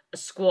building a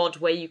squad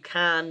where you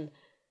can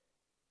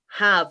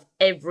have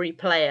every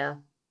player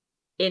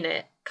in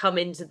it come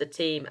into the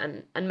team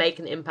and make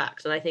an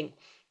impact. And I think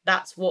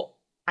that's what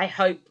I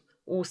hope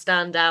will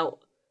stand out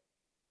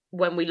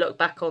when we look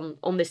back on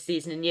this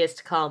season in years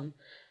to come.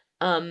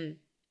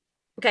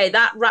 Okay,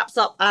 that wraps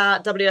up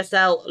our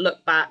WSL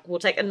look back. We'll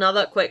take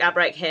another quick ad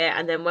break here,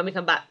 and then when we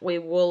come back, we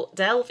will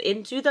delve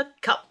into the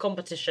cup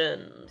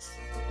competitions.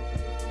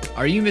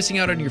 Are you missing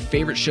out on your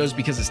favorite shows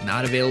because it's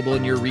not available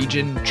in your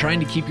region? Trying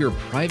to keep your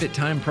private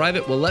time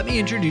private? Well, let me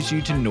introduce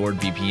you to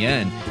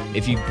NordVPN.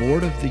 If you're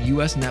bored of the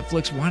US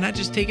Netflix, why not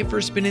just take it for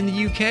a spin in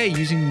the UK?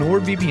 Using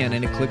NordVPN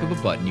and a click of a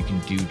button, you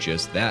can do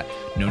just that.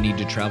 No need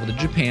to travel to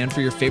Japan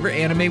for your favorite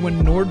anime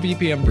when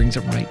NordVPN brings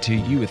it right to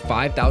you. With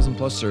 5,000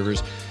 plus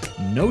servers,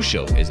 no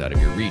show is out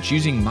of your reach.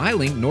 Using my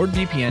link,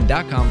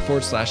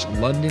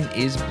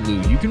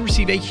 nordvpn.com/LondonIsBlue, you can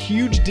receive a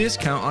huge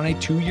discount on a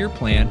 2-year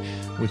plan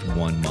with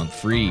 1 month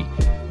free.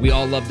 We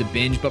all love to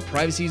binge, but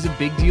privacy is a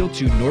big deal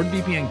too.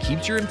 NordVPN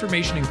keeps your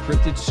information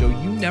encrypted so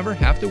you never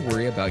have to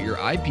worry about your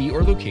IP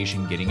or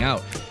location getting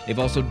out. They've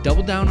also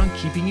doubled down on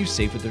keeping you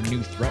safe with their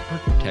new threat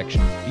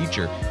protection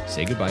feature.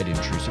 Say goodbye to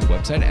intrusive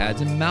website ads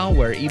and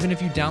malware. Even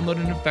if you download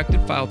an infected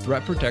file,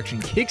 threat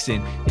protection kicks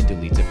in and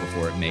deletes it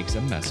before it makes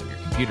a mess of your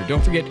computer.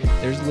 Don't forget,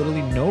 there's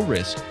literally no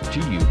risk to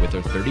you with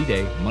their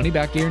 30-day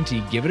money-back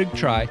guarantee. Give it a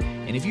try,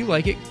 and if you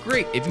like it,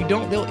 great. If you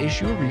don't, they'll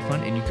issue a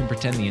refund, and you can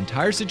pretend the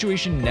entire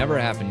situation never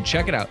happened.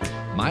 Check it out.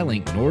 My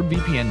link,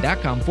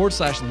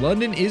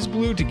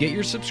 nordvpn.com/LondonIsBlue to get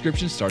your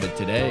subscription started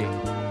today.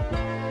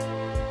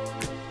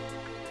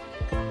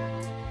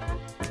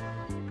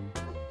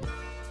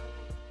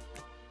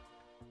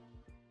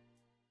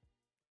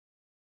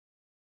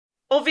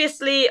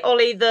 Obviously,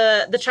 Ollie,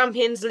 the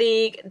Champions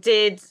League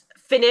did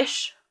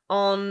finish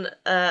on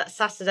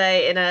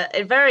Saturday in a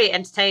very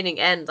entertaining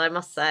end, I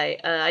must say.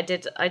 I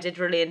did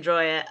really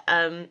enjoy it.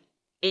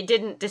 It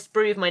didn't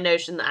disprove my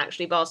notion that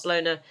actually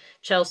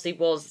Barcelona-Chelsea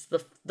was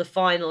the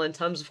final in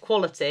terms of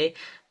quality,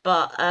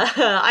 but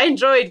I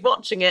enjoyed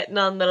watching it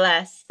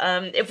nonetheless.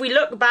 If we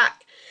look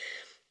back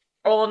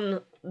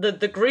on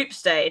the group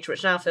stage,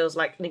 which now feels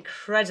like an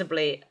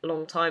incredibly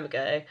long time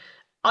ago,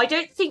 I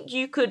don't think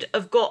you could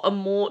have got a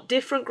more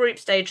different group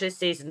stage this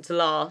season to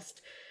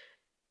last.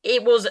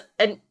 It was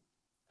an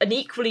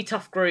equally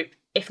tough group,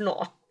 if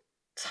not a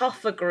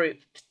tougher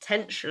group,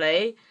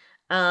 potentially.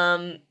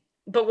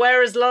 But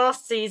whereas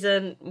last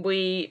season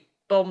we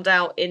bombed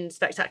out in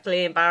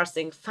spectacularly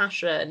embarrassing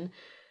fashion,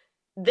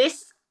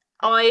 this,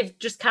 I've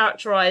just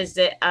characterised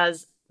it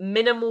as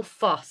minimal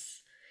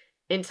fuss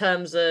in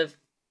terms of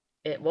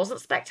it wasn't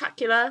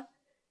spectacular.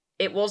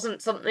 It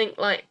wasn't something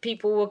like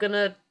people were going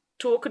to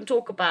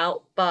talk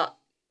about, but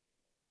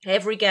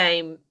every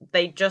game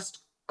they just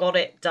got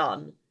it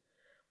done.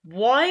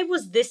 Why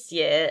was this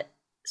year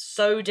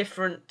so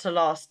different to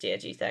last year,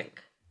 do you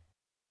think?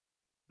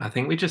 I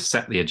think we just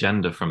set the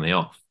agenda from the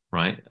off,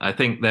 right? I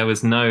think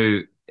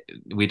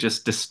we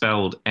just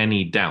dispelled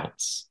any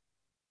doubts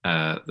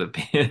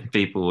that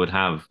people would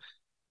have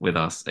with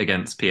us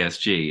against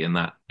PSG in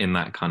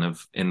that kind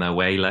of, in their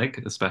away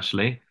leg,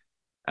 especially.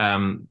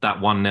 That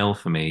 1-0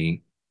 for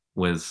me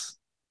was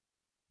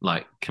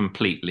like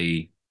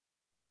completely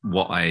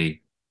what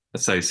I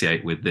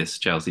associate with this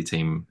Chelsea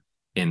team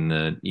in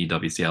the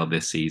EWCL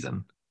this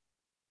season.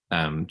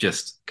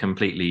 Just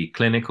completely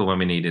clinical when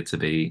we needed to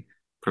be,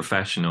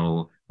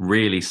 professional,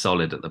 really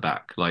solid at the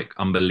back, like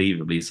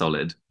unbelievably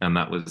solid. And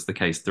that was the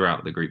case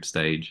throughout the group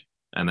stage.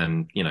 And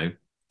then,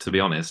 to be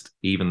honest,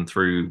 even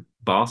through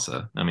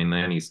Barca, I mean,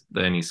 they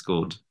only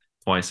scored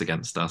twice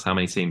against us. How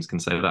many teams can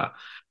say that?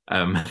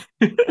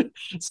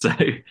 So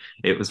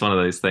it was one of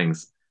those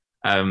things.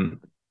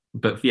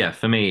 But yeah,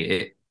 for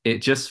me,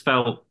 it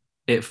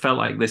felt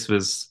like this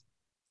was,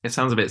 it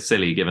sounds a bit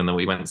silly given that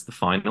we went to the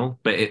final,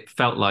 but it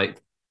felt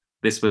like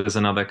this was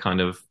another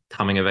kind of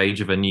coming of age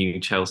of a new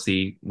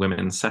Chelsea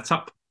women's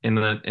setup in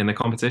the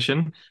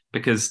competition,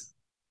 because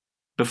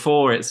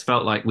before it's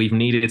felt like we've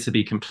needed to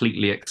be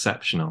completely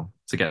exceptional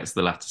to get to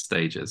the latter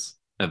stages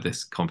of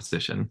this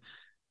competition.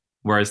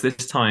 Whereas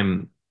this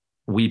time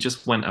we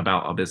just went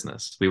about our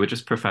business. We were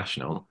just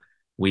professional.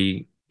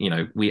 We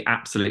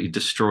absolutely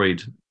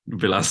destroyed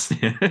Villas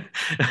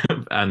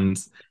and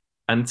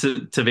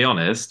to be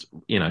honest,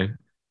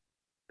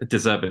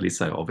 deservedly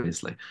so,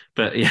 obviously.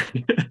 But yeah,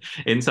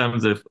 in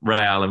terms of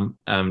Real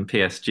and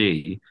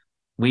PSG,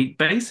 we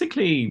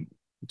basically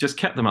just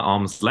kept them at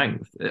arm's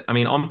length. I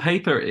mean, on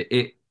paper,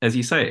 it as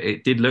you say,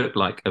 it did look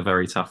like a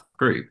very tough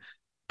group,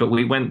 but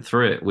we went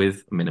through it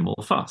with minimal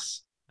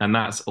fuss. And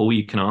that's all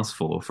you can ask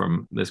for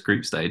from this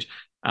group stage.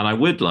 And I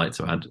would like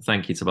to add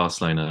thank you to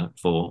Barcelona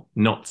for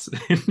not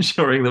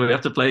ensuring that we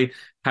have to play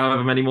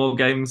however many more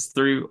games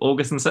through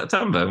August and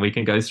September, and we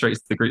can go straight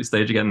to the group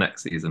stage again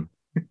next season.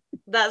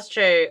 That's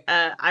true.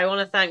 I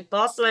want to thank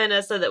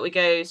Barcelona so that we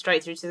go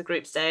straight through to the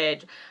group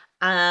stage.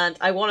 And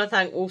I want to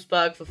thank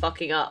Wolfsburg for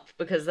fucking up,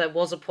 because there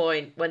was a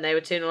point when they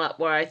were 2-0 up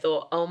where I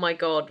thought, oh my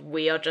God,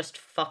 we are just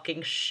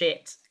fucking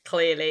shit,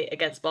 clearly,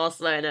 against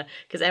Barcelona,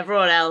 because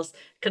everyone else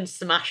can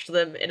smash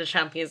them in a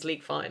Champions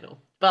League final.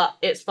 But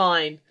it's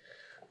fine.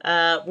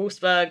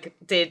 Wolfsburg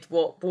did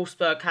what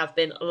Wolfsburg have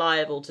been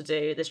liable to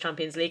do this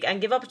Champions League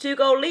and give up a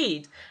 2-goal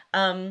lead.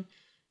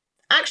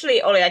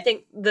 Actually, Ollie, I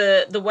think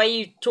the way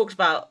you talked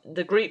about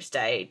the group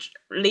stage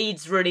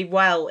leads really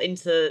well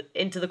into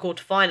the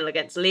quarterfinal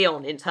against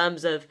Lyon in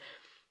terms of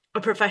a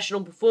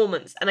professional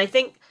performance. And I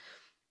think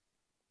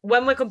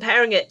when we're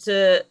comparing it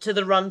to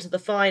the run to the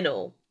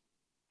final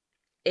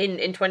in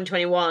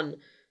 2021,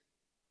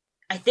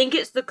 I think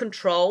it's the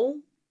control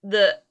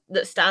that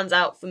stands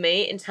out for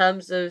me in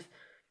terms of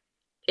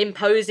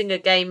imposing a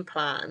game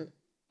plan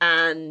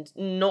and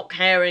not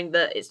caring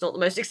that it's not the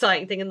most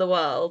exciting thing in the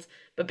world,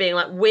 but being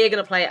like, we're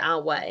going to play it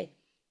our way.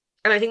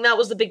 And I think that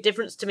was the big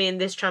difference to me in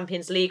this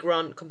Champions League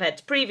run compared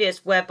to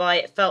previous, whereby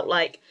it felt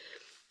like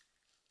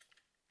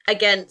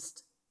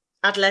against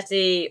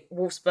Atleti,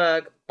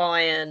 Wolfsburg,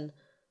 Bayern,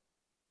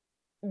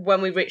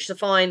 when we reached the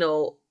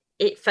final,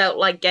 it felt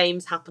like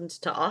games happened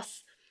to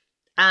us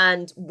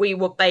and we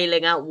were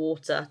bailing out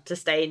water to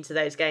stay into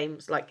those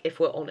games, like, if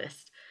we're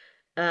honest.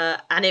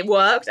 And it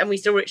worked, and we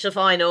still reached the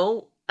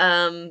final.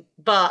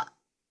 But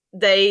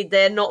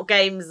they're not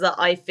games that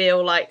I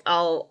feel like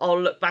I'll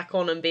look back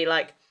on and be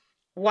like,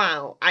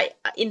 wow.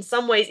 In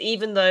some ways,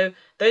 even though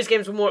those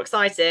games were more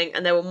exciting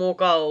and there were more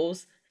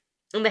goals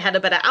and they had a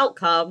better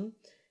outcome,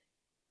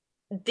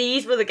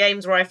 these were the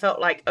games where I felt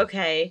like,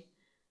 okay,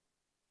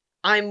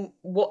 I'm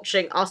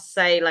watching us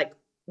say, like,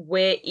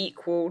 we're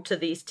equal to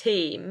these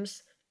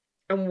teams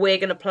and we're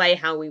going to play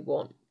how we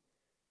want.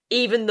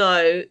 Even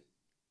though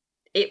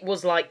it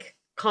was, like,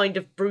 kind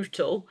of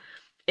brutal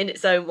in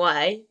its own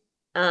way.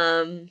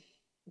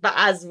 But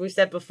as we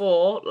said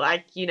before,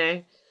 like, you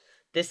know,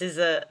 this is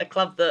a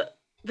club that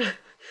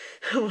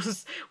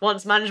was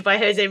once managed by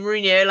Jose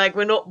Mourinho. Like,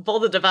 we're not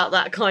bothered about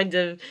that kind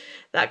of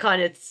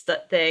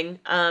thing.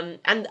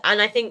 And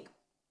I think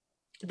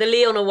the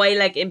Lyon away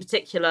leg in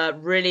particular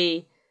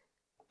really,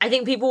 I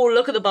think people will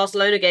look at the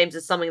Barcelona games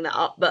as summing that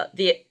up, but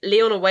the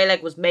Lyon away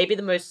leg was maybe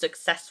the most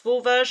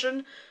successful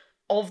version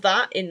of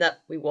that, in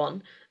that we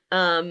won.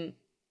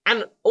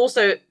 And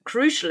also,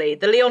 crucially,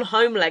 the Lyon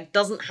home leg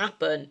doesn't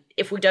happen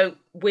if we don't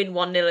win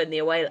 1-0 in the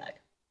away leg.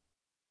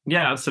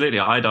 Yeah, absolutely.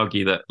 I'd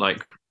argue that,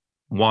 like,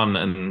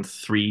 1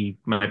 3,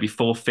 maybe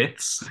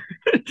 4/5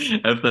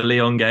 of the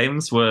Lyon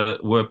games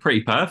were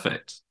pretty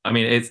perfect. I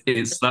mean,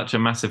 it's such a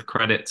massive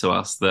credit to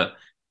us that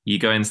you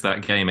go into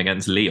that game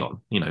against Lyon.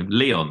 You know,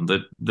 Lyon,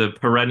 the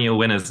perennial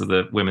winners of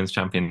the Women's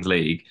Champions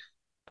League,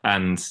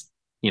 and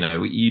you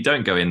know, you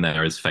don't go in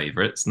there as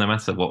favourites, no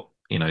matter what,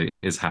 you know,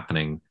 is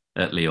happening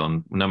at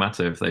Lyon, no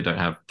matter if they don't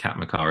have Kat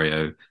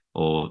Macario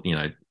or, you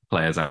know,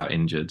 players out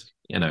injured,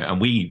 you know,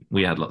 and we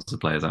had lots of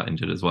players out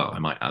injured as well, I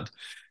might add.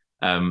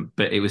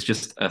 But it was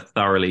just a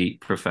thoroughly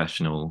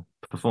professional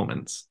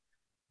performance.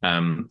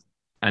 And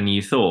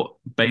you thought,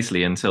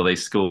 basically, until they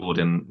scored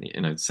in,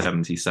 you know,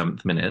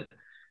 77th minute,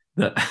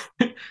 that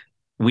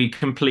we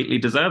completely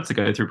deserved to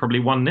go through probably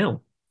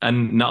 1-0.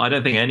 And no, I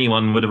don't think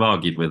anyone would have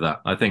argued with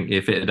that. I think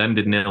if it had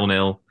ended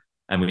 0-0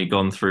 and we'd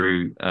gone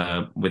through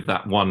with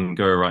that one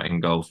Guro Writing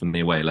goal from the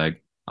away leg,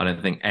 I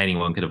don't think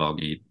anyone could have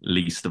argued,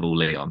 least of all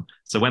Lyon.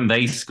 So when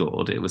they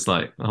scored, it was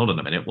like, hold on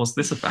a minute, what's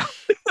this about?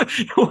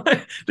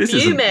 This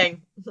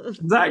fuming.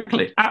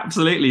 Exactly,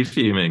 absolutely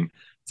fuming,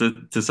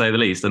 to say the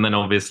least. And then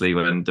obviously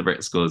when De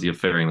Vrij scores, you're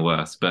fearing the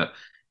worst. But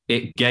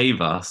it gave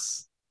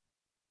us,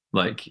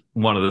 like,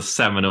 one of the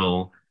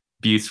seminal,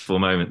 beautiful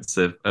moments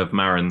of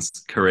Maren's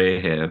career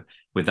here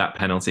with that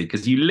penalty,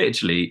 because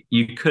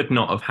you could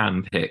not have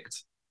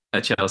handpicked a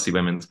Chelsea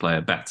women's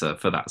player better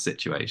for that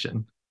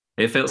situation.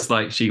 It feels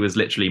like she was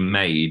literally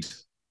made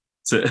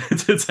to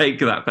take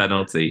that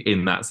penalty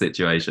in that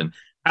situation.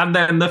 And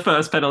then the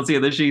first penalty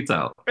of the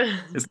shootout.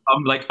 It's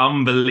like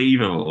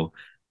unbelievable.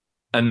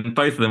 And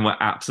both of them were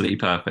absolutely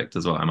perfect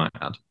as well, I might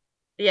add.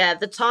 Yeah,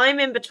 the time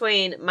in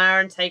between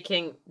Maren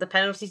taking the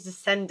penalties to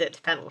send it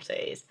to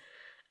penalties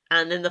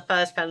and then the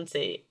first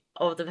penalty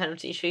of the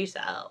penalty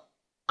shootout,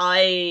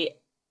 I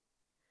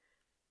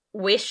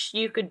wish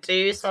you could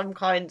do some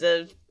kind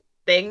of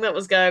thing that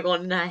was going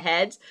on in her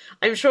head.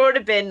 I'm sure it'd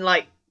have been,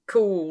 like,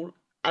 cool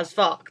as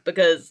fuck,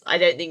 because I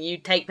don't think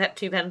you'd take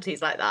 2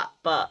 penalties like that,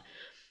 but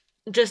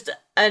just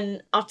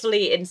an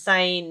utterly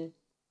insane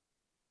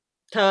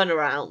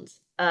turnaround.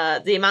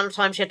 The amount of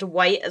time she had to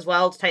wait as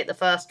well to take the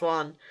first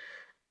one,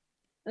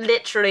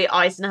 literally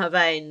ice in her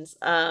veins.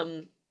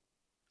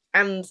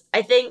 And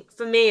I think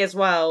for me as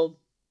well,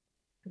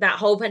 that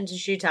whole penalty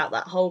shootout,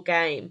 that whole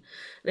game,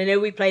 and I know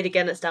we played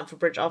again at Stamford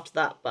Bridge after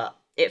that, but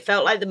it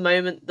felt like the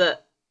moment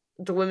that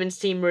the women's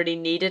team really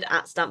needed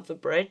at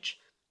Stamford Bridge.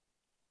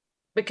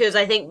 Because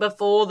I think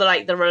before,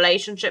 the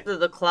relationship that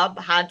the club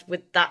had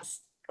with that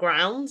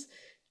ground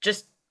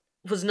just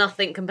was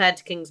nothing compared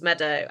to Kings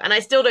Meadow. And I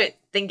still don't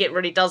think it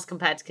really does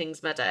compare to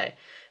Kings Meadow.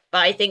 But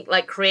I think,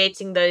 like,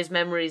 creating those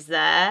memories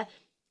there,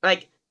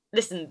 like,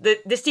 listen,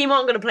 this team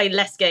aren't going to play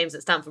less games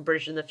at Stamford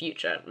Bridge in the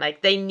future.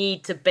 Like, they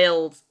need to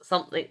build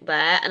something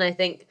there. And I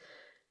think,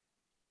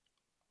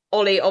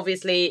 Ollie,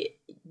 obviously,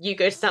 you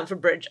go to Stamford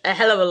Bridge a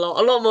hell of a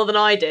lot more than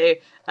I do,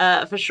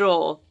 for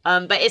sure.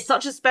 But it's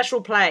such a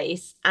special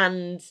place.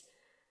 And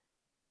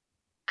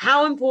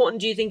how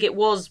important do you think it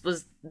was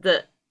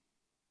that,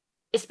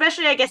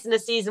 especially, I guess, in a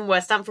season where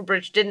Stamford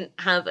Bridge didn't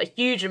have a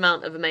huge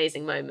amount of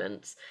amazing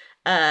moments,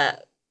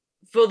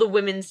 for the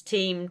women's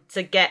team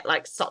to get,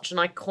 like, such an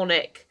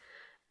iconic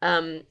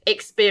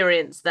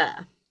experience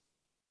there?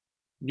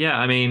 Yeah,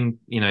 I mean,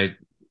 you know,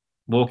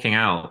 walking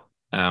out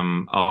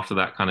after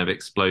that kind of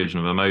explosion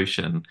of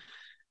emotion,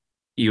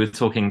 you were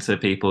talking to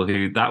people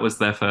who that was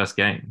their first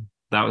game.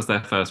 That was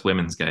their first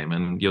women's game.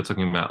 And you're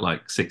talking about,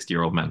 like,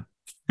 60-year-old men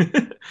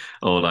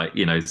or, like,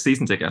 you know,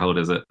 season ticket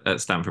holders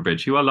at Stamford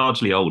Bridge who are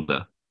largely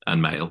older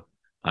and male,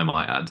 I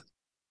might add.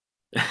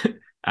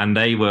 And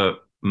they were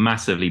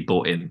massively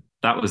bought in.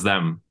 That was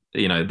them.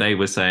 You know, they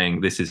were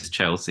saying, this is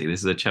Chelsea.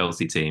 This is a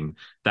Chelsea team.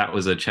 That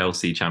was a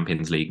Chelsea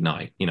Champions League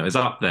night. You know, it's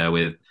up there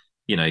with,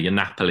 you know, your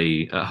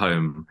Napoli at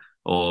home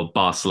or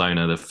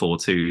Barcelona, the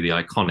 4-2, the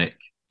iconic,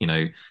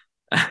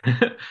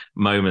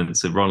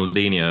 moments of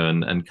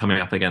Ronaldinho and coming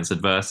up against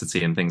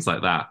adversity and things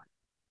like that.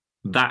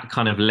 That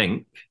kind of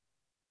link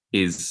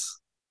is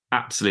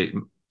absolute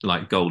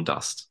like gold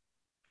dust.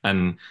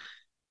 And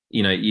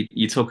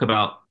you talk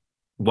about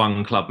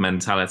one club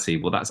mentality.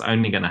 Well, that's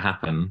only going to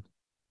happen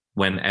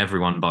when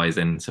everyone buys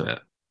into it.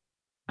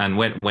 And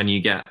when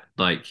you get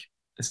like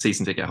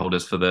season ticket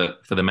holders for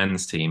the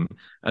men's team,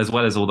 as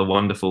well as all the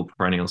wonderful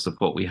perennial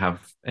support we have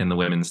in the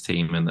women's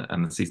team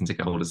and the season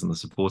ticket holders and the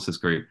supporters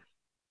group,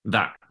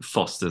 that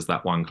fosters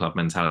that one club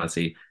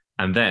mentality.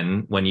 And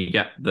then when you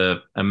get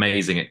the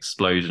amazing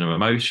explosion of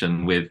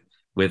emotion with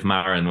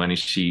Maren when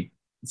she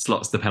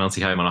slots the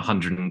penalty home on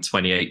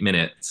 128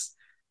 minutes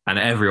and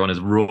everyone is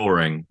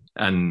roaring,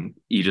 and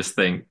you just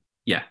think,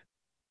 yeah,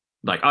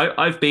 like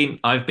I've been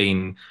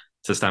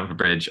to Stamford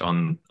Bridge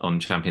on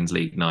Champions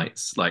League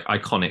nights, like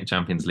iconic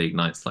Champions League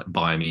nights, like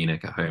Bayern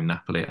Munich at home,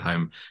 Napoli at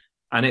home,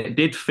 and it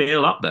did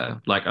feel up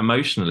there. Like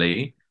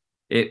emotionally,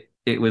 it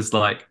was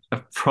like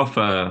a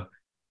proper,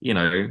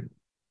 it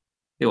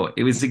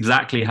was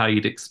exactly how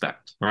you'd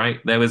expect, right?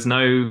 There was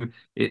no,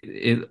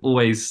 there's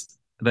always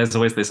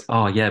this,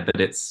 oh yeah, but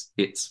it's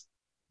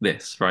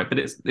this, right? But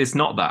it's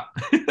not that.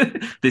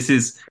 This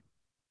is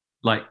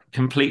like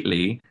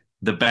completely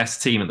the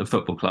best team at the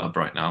football club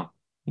right now.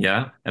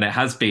 Yeah. And it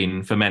has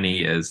been for many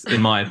years,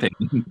 in my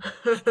opinion.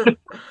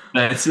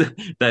 there's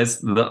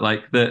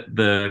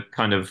the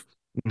kind of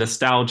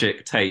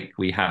nostalgic take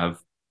we have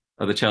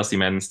of the Chelsea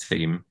men's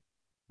team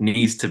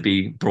needs to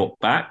be brought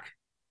back.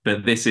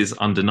 But this is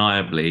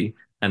undeniably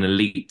an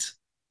elite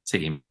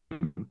team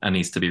and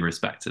needs to be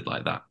respected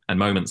like that. And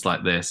moments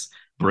like this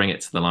bring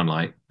it to the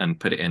limelight and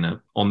put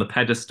it on the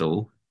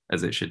pedestal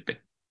as it should be.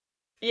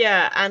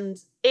 Yeah, and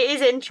it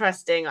is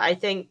interesting. I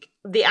think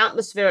the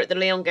atmosphere at the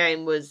Lyon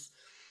game was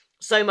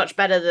so much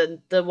better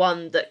than the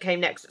one that came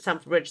next at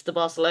Stamford Bridge, the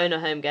Barcelona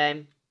home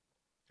game.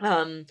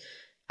 And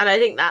I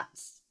think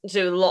that's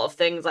to a lot of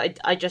things.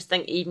 I just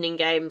think evening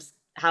games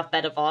have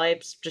better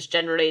vibes, just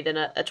generally, than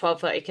a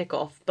 12:30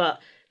 kickoff.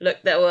 But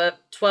look, there were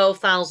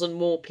 12,000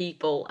 more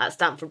people at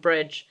Stamford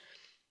Bridge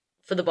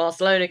for the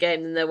Barcelona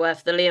game than there were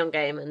for the Lyon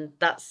game, and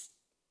that's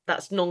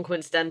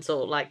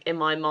non-coincidental, like, in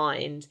my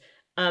mind.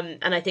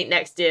 And I think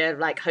next year,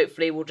 like,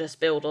 hopefully we'll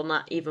just build on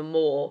that even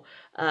more.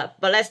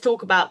 But let's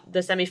talk about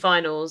the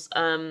semi-finals.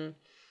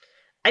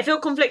 I feel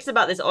conflicted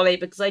about this, Ollie,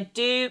 because I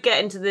do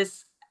get into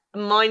this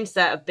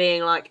mindset of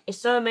being like, it's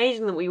so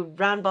amazing that we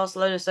ran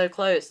Barcelona so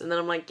close, and then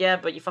I'm like, yeah,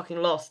 but you fucking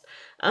lost.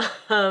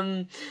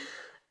 And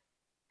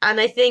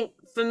I think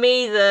for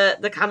me,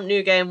 the Camp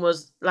Nou game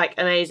was like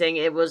amazing.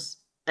 It was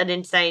an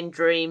insane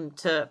dream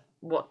to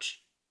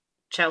watch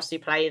Chelsea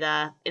play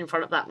there in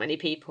front of that many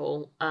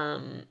people.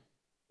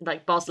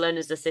 Like,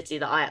 Barcelona's a city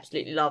that I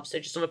absolutely love. So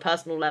just on a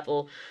personal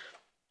level,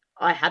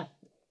 I had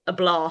a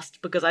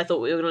blast because I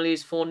thought we were going to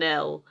lose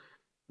 4-0.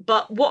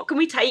 But what can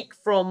we take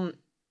from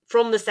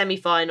the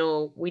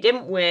semi-final? We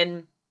didn't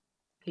win.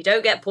 You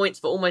don't get points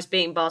for almost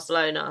beating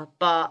Barcelona,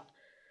 but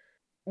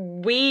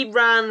we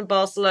ran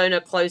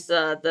Barcelona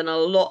closer than a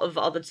lot of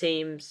other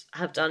teams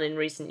have done in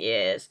recent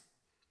years.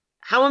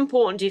 How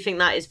important do you think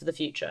that is for the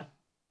future?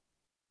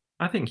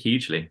 I think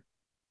hugely.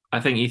 I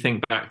think you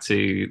think back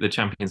to the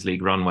Champions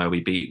League run where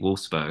we beat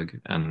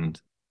Wolfsburg, and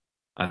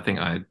I think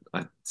I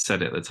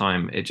said it at the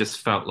time, it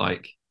just felt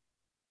like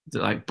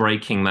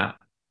breaking that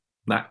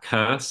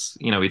curse.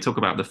 We talk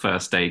about the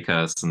first day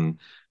curse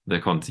and the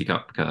Conti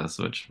Cup curse,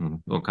 which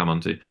we'll come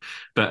on to.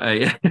 But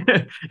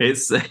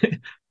it's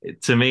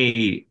to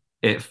me,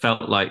 it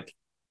felt like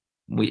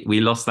we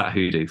lost that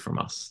hoodoo from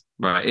us,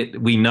 right?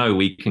 We know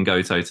we can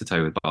go toe to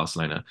toe with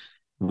Barcelona.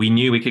 We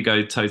knew we could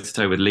go toe to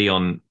toe with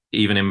Lyon,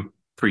 even in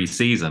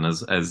pre-season,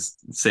 as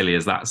silly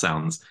as that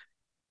sounds.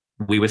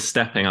 We were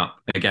stepping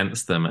up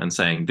against them and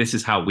saying, this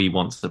is how we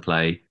want to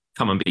play,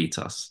 come and beat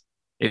us.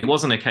 It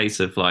wasn't a case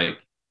of like,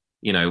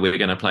 we're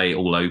going to play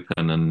all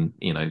open and,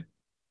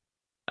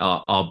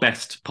 our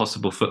best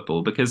possible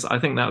football, because I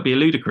think that would be a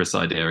ludicrous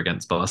idea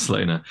against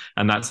Barcelona,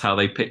 and that's how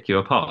they pick you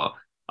apart.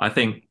 I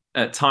think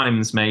at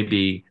times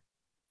maybe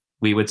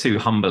we were too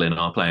humble in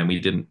our play and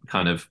we didn't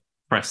kind of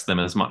press them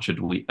as much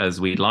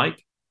as we'd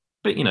like.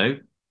 But,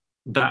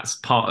 that's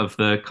part of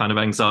the kind of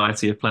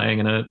anxiety of playing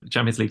in a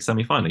Champions League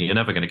semi-final. You're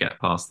never going to get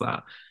past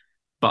that.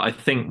 But I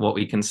think what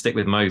we can stick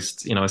with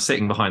most,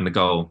 sitting behind the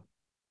goal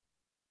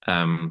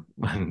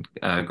when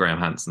Graham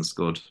Hansen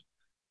scored.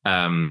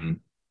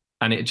 And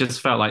it just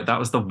felt like that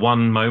was the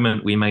one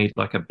moment we made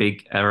like a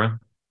big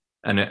error.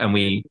 And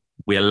we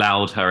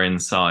allowed her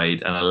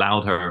inside and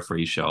allowed her a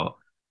free shot.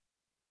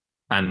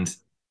 And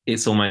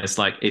it's almost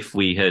like if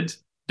we had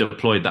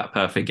deployed that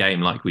perfect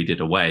game like we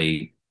did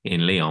away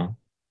in Lyon,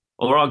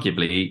 or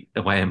arguably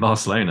away in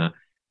Barcelona,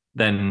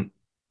 then,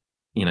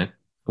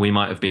 we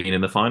might have been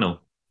in the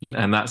final.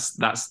 And that's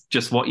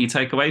just what you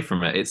take away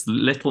from it. It's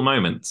little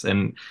moments,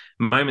 and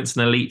moments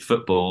in elite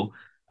football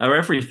are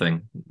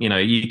everything.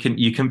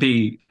 You can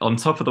be on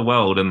top of the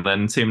world and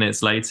then 2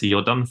 minutes later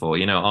you're done for.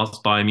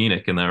 Ask Bayern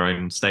Munich in their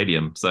own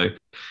stadium. So,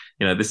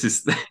 this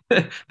is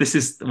this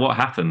is what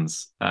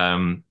happens.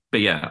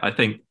 But yeah, I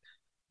think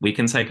we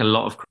can take a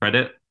lot of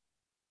credit,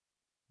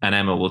 and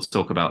Emma will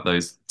talk about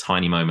those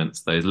tiny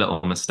moments, those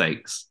little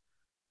mistakes,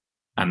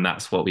 and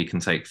that's what we can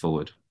take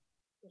forward.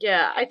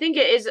 Yeah, I think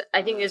it is.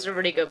 I think it's a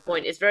really good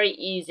point. It's very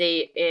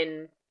easy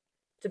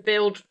to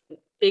build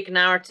big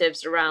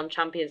narratives around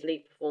Champions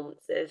League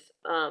performances.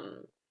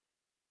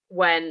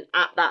 When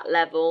at that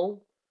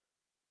level,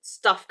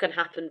 stuff can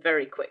happen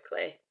very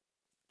quickly.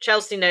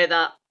 Chelsea know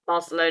that.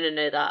 Barcelona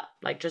know that.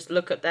 Like, just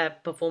look at their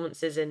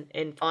performances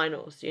in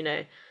finals.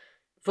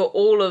 For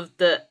all of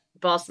the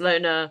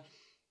Barcelona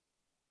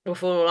will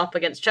fall up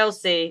against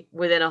Chelsea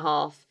within a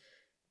half.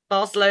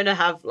 Barcelona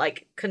have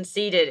like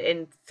conceded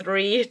in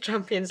 3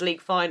 Champions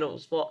League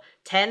finals,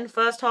 10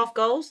 first half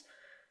goals?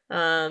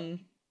 And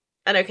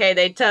okay,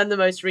 they turned the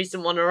most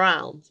recent one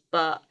around,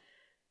 but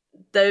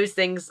those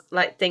things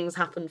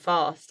happen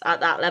fast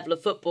at that level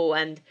of football.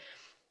 And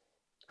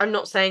I'm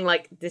not saying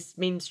like this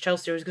means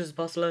Chelsea are as good as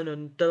Barcelona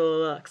and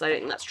because I don't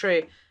think that's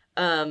true.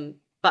 But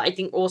I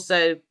think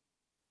also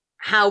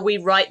how we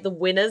write the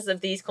winners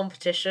of these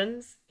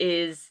competitions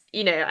is,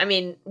 I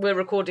mean, we're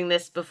recording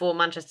this before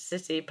Manchester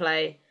City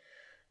play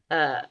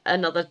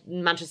another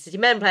Manchester City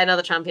men play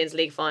another Champions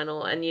League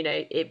final, and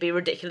it'd be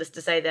ridiculous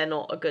to say they're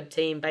not a good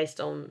team based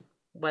on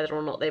whether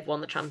or not they've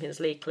won the Champions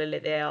League. Clearly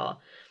they are.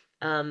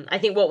 I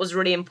think what was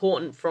really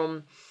important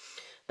from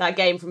that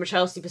game from a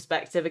Chelsea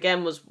perspective,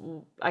 again, was,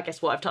 I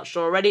guess, what I've touched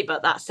on already,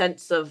 but that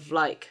sense of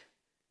like,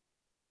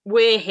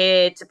 we're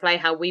here to play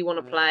how we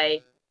want to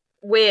play.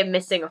 We're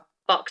missing a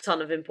fuck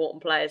ton of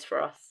important players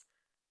for us,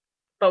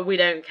 but we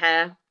don't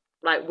care.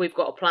 Like, we've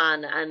got a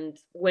plan, and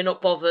we're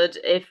not bothered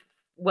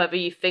whether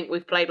you think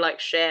we've played like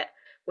shit.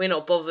 We're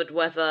not bothered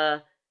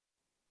whether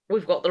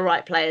we've got the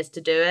right players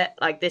to do it.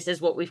 Like, this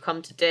is what we've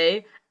come to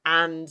do.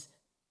 And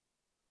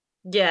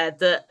yeah,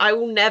 I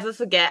will never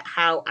forget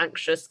how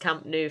anxious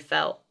Camp Nou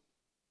felt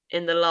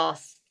in the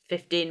last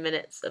 15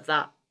 minutes of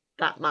that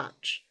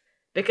match,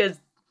 because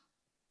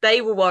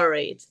they were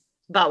worried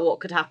about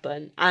what could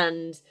happen.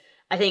 And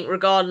I think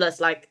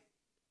regardless, like,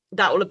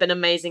 that will have been an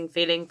amazing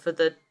feeling for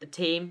the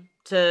team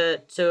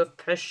to have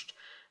pushed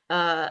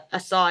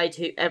aside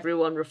who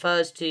everyone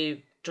refers to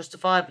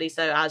justifiably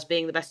so as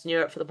being the best in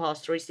Europe for the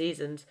past 3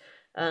 seasons,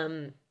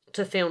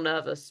 to feel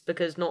nervous,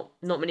 because not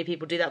many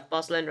people do that for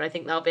Barcelona. I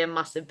think that'll be a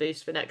massive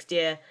boost for next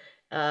year,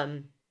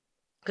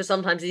 because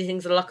sometimes these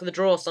things are the luck of the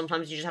draw.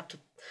 Sometimes you just have to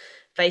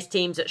face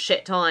teams at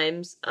shit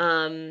times.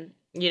 In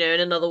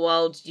another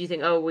world, you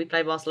think, oh, we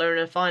play Barcelona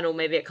in a final,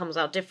 maybe it comes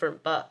out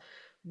different. But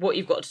what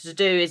you've got to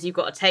do is you've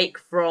got to take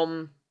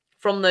from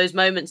those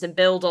moments and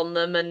build on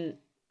them and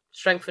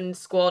strengthen the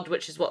squad,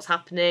 which is what's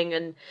happening,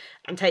 and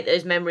take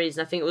those memories.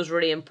 And I think it was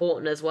really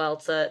important as well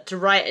to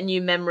write a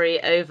new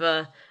memory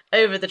over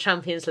the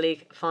Champions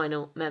League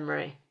final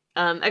memory.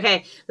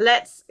 Okay,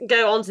 let's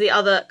go on to the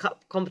other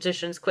cup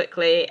competitions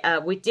quickly.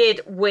 We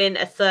did win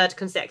a 3rd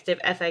consecutive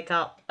FA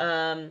Cup.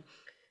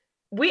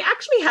 We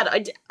actually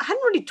I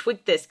hadn't really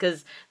twigged this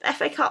because the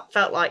FA Cup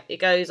felt like it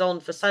goes on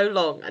for so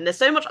long, and there's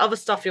so much other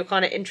stuff you're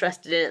kind of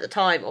interested in at the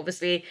time.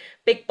 Obviously,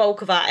 big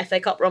bulk of our FA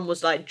Cup run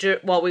was like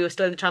while we were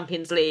still in the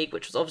Champions League,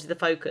 which was obviously the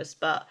focus.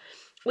 But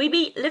we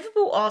beat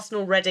Liverpool,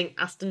 Arsenal, Reading,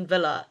 Aston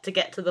Villa to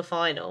get to the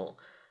final,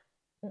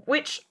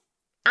 which,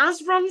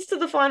 as runs to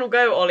the final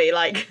go, Ollie,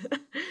 like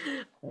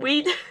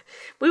we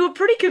were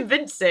pretty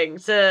convincing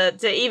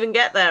to even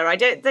get there. I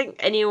don't think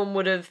anyone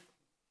would have.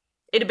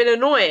 It'd have been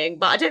annoying,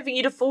 but I don't think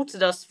you'd have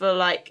faulted us for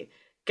like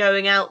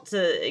going out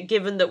to,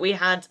 given that we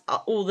had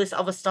all this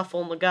other stuff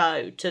on the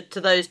go to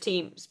those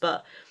teams.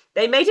 But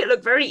they made it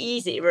look very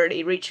easy,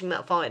 really, reaching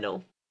that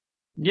final.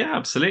 Yeah,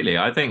 absolutely.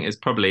 I think it's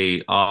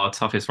probably our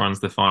toughest runs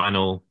to the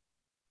final.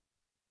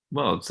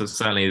 Well, so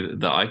certainly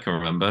that I can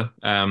remember.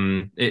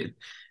 It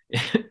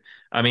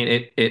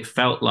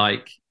felt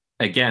like,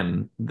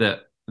 again,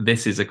 that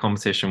this is a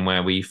competition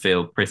where we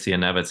feel pretty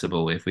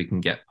inevitable if we can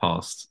get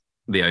past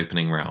the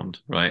opening round,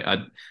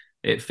 right?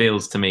 It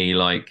feels to me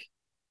like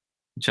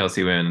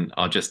Chelsea women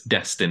are just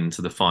destined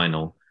to the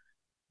final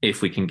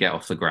if we can get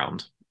off the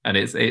ground. And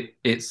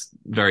it's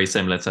very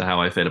similar to how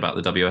I feel about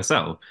the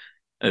WSL.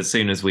 As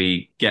soon as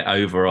we get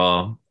over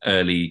our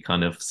early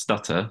kind of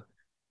stutter,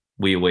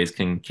 we always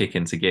can kick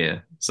into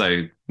gear.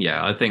 So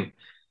yeah, I think,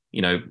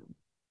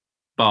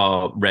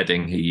 bar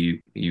Reading, who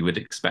you would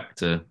expect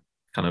to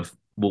kind of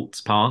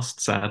waltz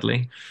past,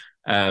 sadly,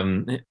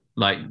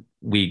 like,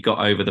 we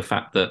got over the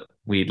fact that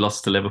we'd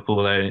lost to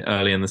Liverpool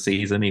early in the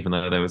season, even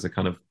though there was a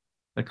couple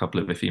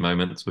of iffy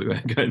moments. We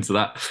won't go into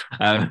that.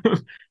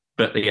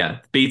 But yeah,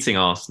 beating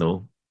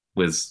Arsenal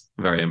was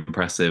very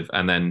impressive.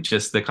 And then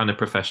just the kind of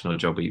professional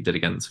job we did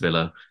against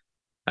Villa,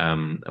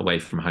 away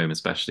from home,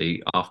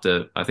 especially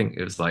after, I think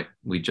it was like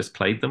we just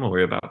played them or we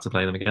were about to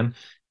play them again,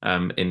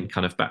 in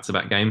kind of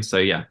back-to-back games. So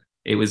yeah,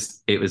 it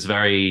was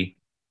very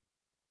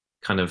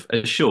kind of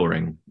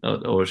assuring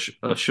or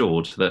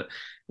assured that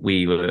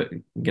we were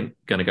going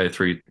to go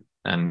through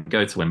and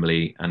go to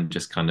Wembley and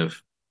just kind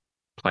of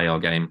play our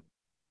game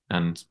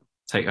and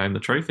take home the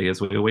trophy,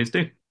 as we always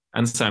do.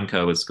 And Sam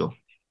Kerr would score.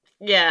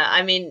 Yeah,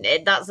 I mean,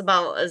 that's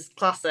about as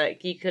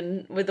classic you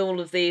can, with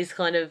all of these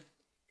kind of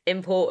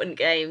important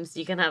games,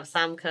 you can have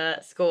Sam Kerr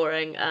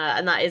scoring,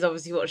 and that is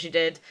obviously what she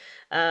did.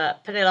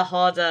 Pernilla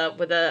Harder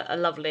with a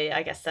lovely,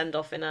 I guess, send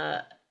off in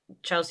a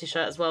Chelsea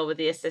shirt as well with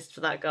the assist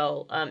for that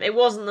goal. It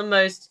wasn't the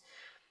most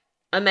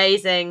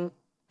amazing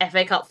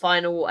FA Cup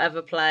final we'll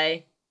ever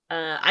play.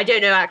 I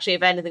don't know actually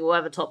if anything will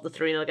ever top the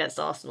 3-0 against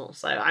Arsenal,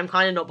 so I'm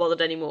kind of not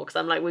bothered anymore because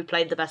I'm like, we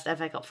played the best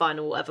FA Cup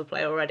final we'll ever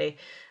play already.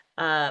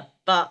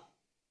 But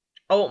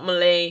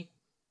ultimately,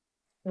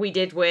 we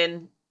did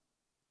win,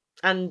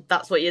 and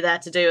that's what you're there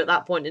to do at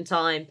that point in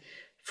time.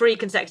 3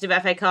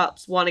 consecutive FA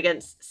Cups, one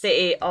against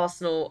City,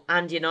 Arsenal,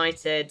 and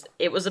United.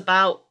 It was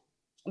about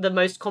the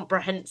most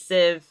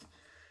comprehensive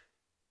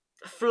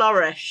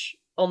flourish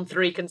on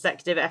 3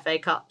 consecutive FA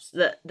Cups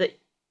that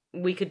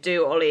we could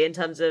do, Ollie, in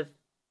terms of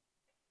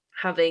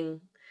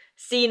having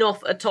seen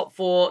off a top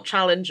 4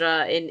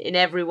 challenger in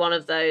every one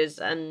of those.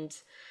 And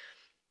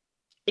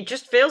it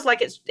just feels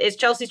like it's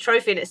Chelsea's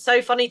trophy, and it's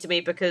so funny to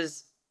me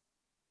because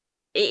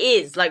it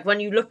is, like, when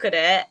you look at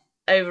it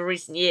over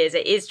recent years,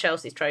 it is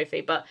Chelsea's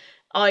trophy, but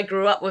I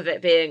grew up with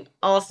it being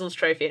Arsenal's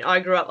trophy, and I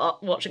grew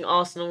up watching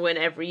Arsenal win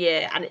every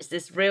year, and it's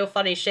this real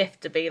funny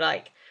shift to be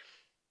like,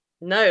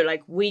 no,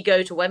 like, we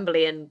go to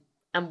Wembley and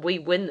we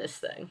win this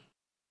thing.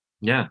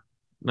 Yeah,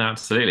 no,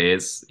 absolutely.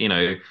 It's,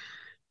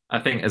 I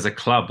think as a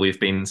club,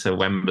 we've been to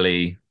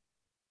Wembley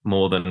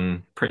more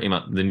than pretty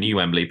much the new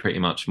Wembley, pretty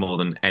much more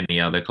than any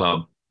other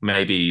club,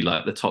 maybe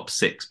like the top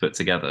 6 put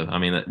together. I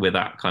mean, we're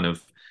that kind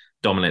of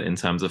dominant in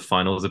terms of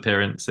finals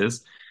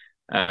appearances.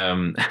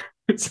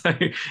 So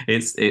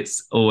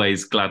it's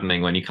always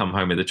gladdening when you come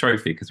home with a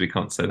trophy, because we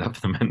can't say that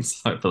for the men's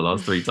side for the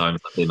last 3 times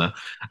I've been there.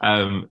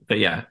 But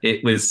yeah,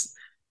 it was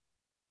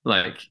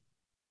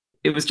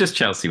just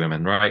Chelsea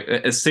women, right?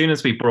 As soon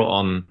as we brought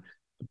on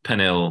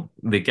Pernille,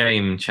 the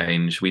game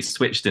changed. We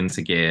switched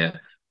into gear,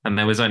 and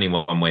there was only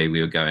one way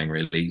we were going,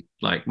 really.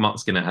 Like, Mark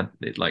Skinner had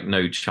like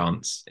no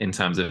chance in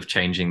terms of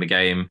changing the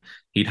game.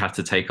 He'd have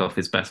to take off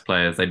his best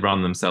players. They'd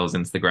run themselves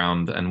into the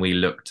ground, and we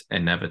looked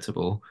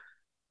inevitable,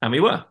 and we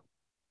were.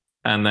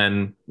 And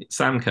then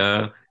Sam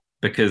Kerr,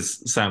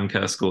 because Sam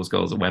Kerr scores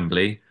goals at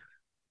Wembley,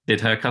 did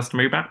her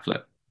customary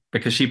backflip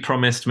because she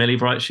promised Millie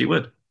Bright she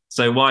would.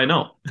 So why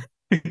not?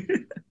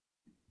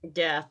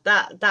 Yeah,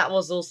 that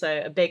was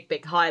also a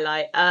big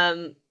highlight.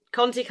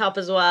 Conti Cup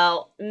as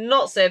well,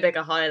 not so big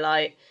a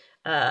highlight.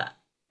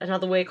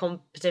 Another weird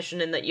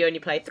competition in that you only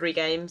play 3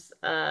 games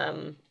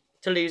to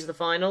lose the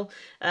final.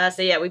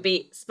 So yeah, we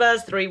beat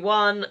Spurs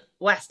 3-1,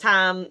 West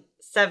Ham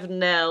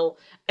 7-0.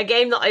 A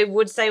game that I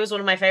would say was one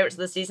of my favourites of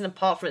the season,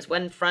 apart from it's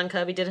when Fran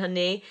Kirby did her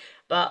knee.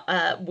 But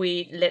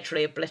we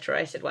literally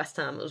obliterated West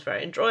Ham. It was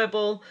very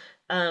enjoyable.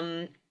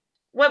 Went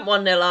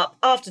 1-0 up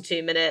after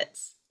 2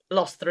 minutes,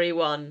 lost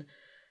 3-1.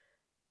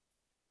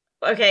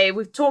 Okay,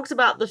 we've talked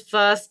about the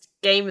first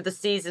game of the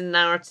season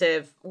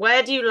narrative.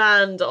 Where do you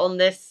land on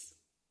this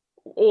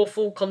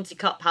awful Conti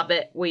Cup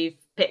habit we've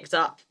picked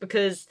up?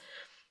 Because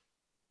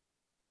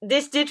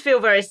this did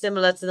feel very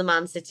similar to the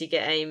Man City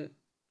game,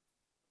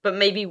 but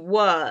maybe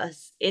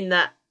worse in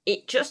that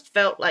it just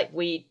felt like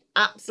we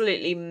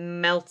absolutely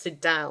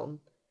melted down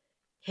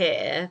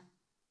here.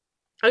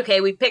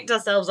 Okay, we picked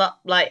ourselves up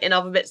like in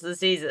other bits of the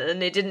season,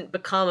 and it didn't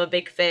become a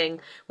big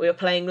thing. We were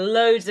playing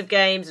loads of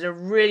games in a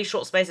really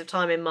short space of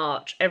time in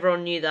March.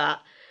 Everyone knew that.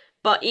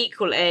 But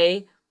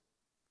equally,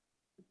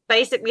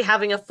 basically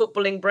having a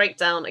footballing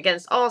breakdown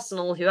against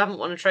Arsenal, who haven't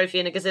won a trophy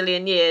in a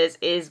gazillion years,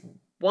 is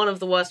one of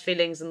the worst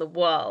feelings in the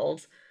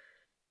world.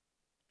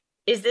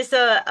 Is this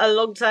a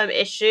long-term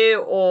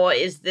issue, or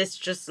is this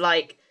just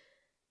like,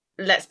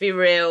 let's be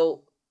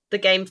real, the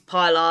games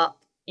pile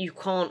up, you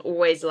can't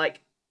always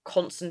like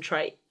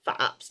concentrate for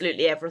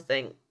absolutely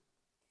everything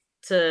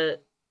to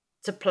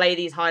play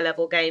these high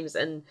level games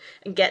and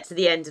get to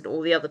the end in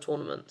all the other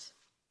tournaments?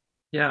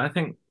 Yeah, I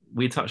think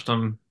we touched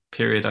on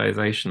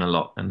periodization a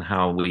lot and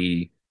how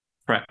we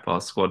prep our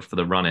squad for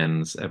the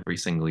run-ins every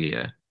single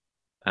year.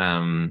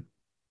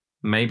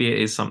 Maybe it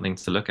is something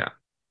to look at,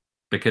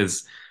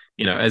 because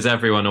as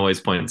everyone always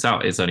points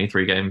out, it's only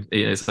 3 games.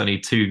 It's only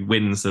 2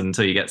 wins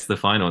until you get to the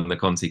final in the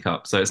Conti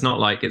Cup. So it's not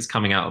like it's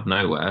coming out of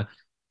nowhere.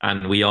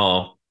 And we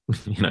are,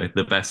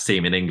 the best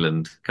team in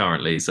England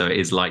currently. So it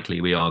is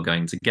likely we are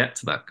going to get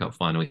to that cup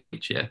final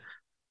each year.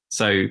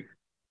 So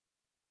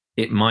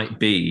it might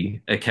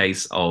be a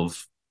case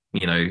of,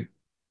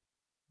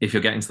 if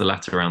you're getting to the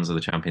latter rounds of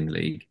the Champions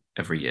League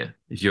every year,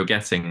 if you're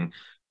getting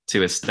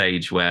to a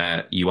stage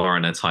where you are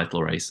in a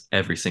title race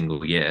every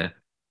single year,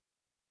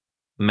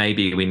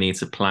 maybe we need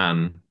to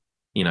plan,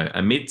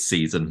 a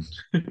mid-season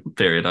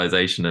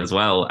periodization as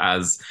well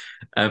as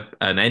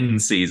an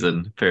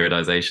end-season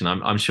periodization.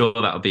 I'm sure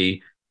that would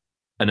be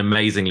an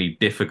amazingly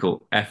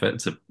difficult effort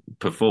to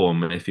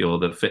perform if you're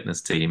the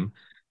fitness team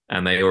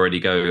and they already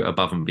go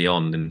above and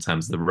beyond in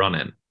terms of the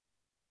run-in.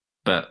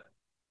 But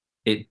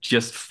it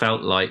just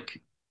felt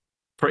like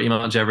pretty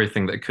much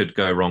everything that could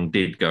go wrong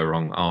did go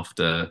wrong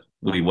after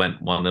we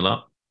went 1-0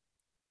 up.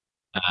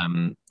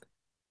 And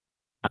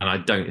I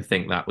don't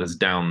think that was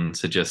down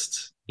to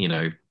just,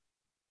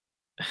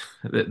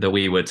 that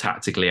we were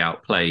tactically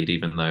outplayed,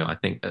 even though I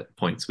think at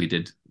points we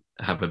did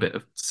have a bit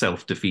of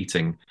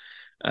self-defeating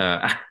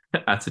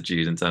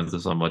attitude in terms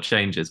of some of our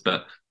changes.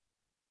 But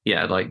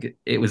yeah, like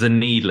it was a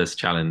needless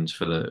challenge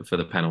for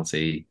the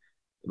penalty.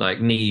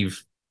 Like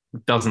Neve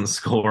doesn't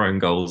score own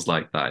goals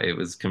like that. It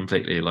was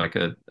completely like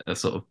a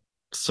sort of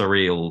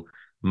surreal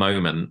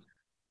moment,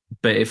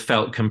 but it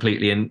felt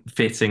completely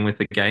fitting with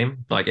the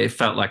game. Like it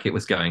felt like it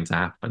was going to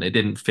happen. It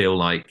didn't feel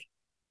like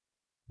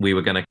we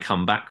were going to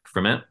come back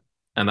from it.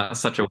 And that's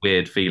such a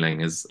weird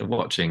feeling as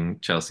watching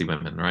Chelsea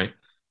women, right?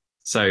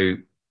 So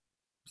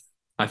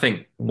I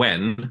think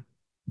when,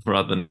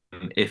 rather than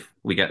if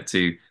we get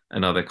to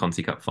another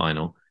Conti Cup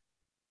final,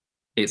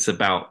 it's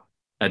about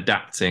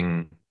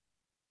adapting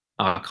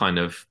our kind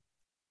of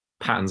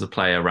patterns of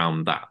play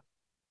around that,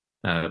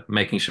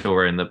 making sure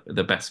we're in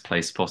the best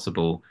place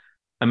possible,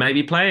 and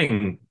maybe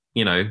playing,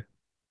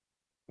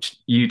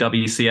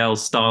 UWCL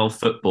style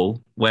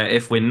football, where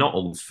if we're not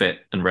all fit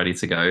and ready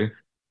to go,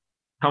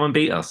 come and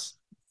beat us,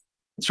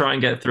 try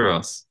and get through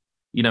us.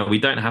 We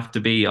don't have to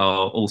be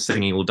our all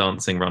singing, all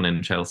dancing,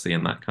 running Chelsea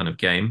in that kind of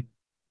game.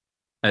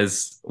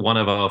 As one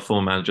of our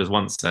former managers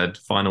once said,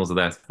 finals are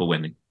there for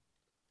winning.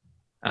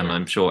 And Yeah.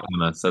 I'm sure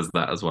Emma says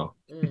that as well.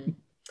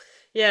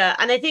 Yeah,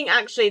 and I think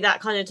actually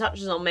that kind of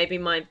touches on maybe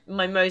my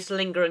most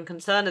lingering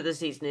concern of the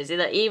season is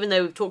that even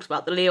though we've talked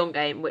about the Lyon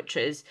game, which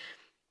is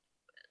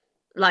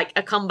like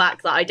a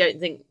comeback that I don't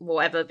think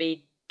will ever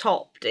be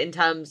topped in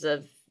terms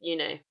of,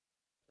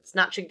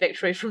 snatching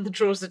victory from the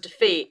jaws of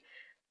defeat,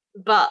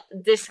 but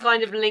this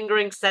kind of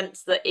lingering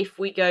sense that if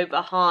we go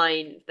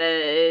behind,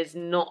 there is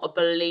not a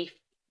belief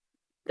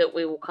that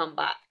we will come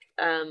back.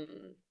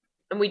 And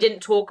we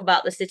didn't talk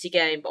about the City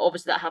game, but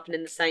obviously that happened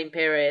in the same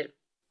period.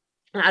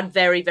 And had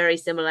very, very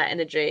similar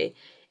energy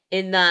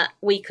in that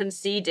we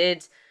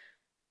conceded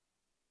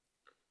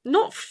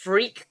not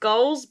freak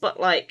goals, but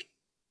like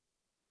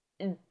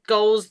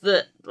goals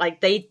that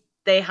like they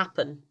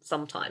happen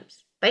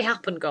sometimes. They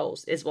happen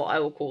goals is what I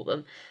will call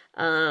them.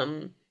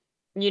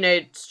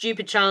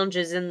 Stupid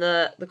challenges in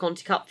the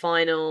Conti Cup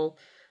final.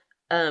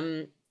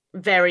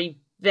 Very,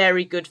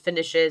 very good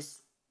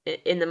finishes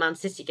in the Man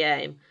City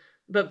game,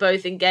 but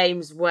both in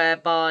games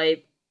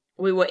whereby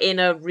we were in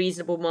a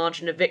reasonable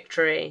margin of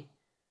victory,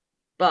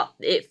 but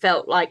it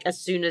felt like as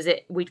soon as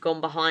we'd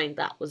gone behind,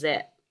 that was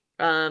it.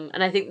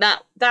 And I think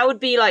that would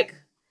be like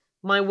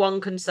my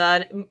one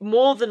concern,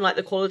 more than like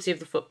the quality of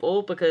the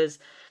football, because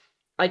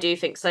I do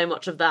think so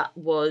much of that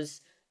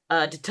was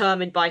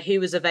determined by who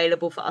was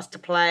available for us to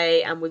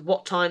play and with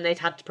what time they'd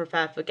had to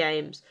prepare for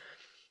games.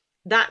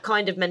 That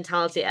kind of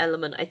mentality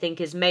element, I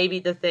think, is maybe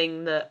the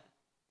thing that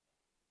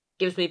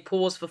gives me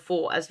pause for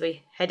thought as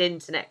we head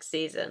into next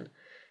season,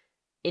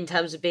 in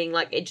terms of being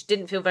like, it just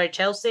didn't feel very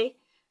Chelsea.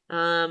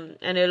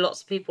 I know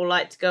lots of people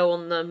like to go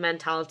on the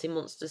mentality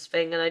monsters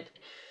thing, and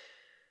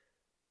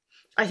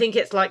I think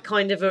it's like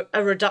kind of a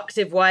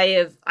reductive way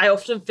of, I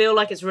often feel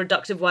like it's a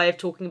reductive way of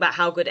talking about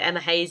how good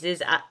Emma Hayes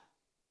is at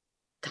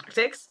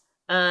tactics.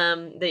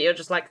 That you're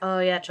just like, oh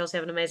yeah, Chelsea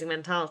have an amazing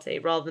mentality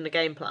rather than a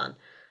game plan.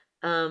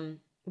 But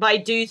I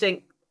do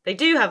think they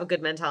do have a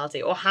good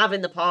mentality, or have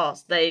in the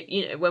past.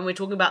 They, when we're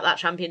talking about that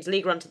Champions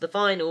League run to the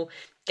final,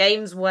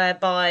 games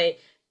whereby,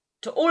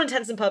 to all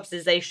intents and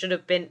purposes, they should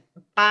have been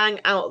bang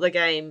out of the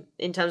game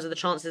in terms of the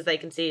chances they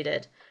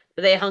conceded.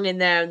 But they hung in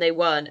there and they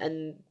weren't,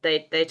 and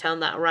they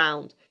turned that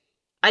around.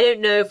 I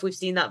don't know if we've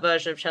seen that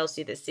version of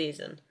Chelsea this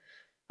season.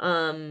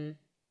 And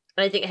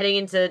I think heading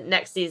into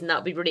next season, that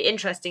would be really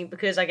interesting,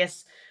 because I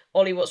guess,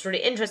 Ollie, what's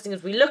really interesting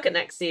as we look at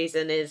next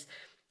season is,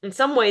 in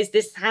some ways,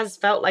 this has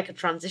felt like a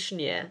transition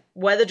year,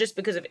 whether just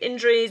because of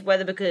injuries,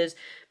 whether because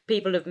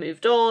people have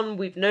moved on,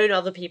 we've known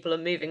other people are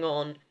moving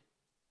on,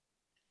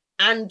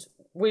 and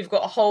we've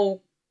got a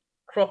whole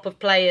crop of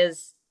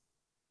players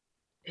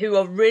who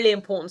are really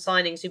important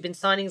signings, who've been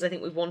signings I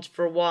think we've wanted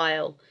for a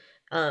while.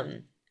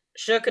 Sjoeke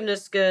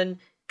Nusken,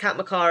 Kat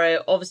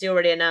Macaro, obviously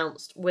already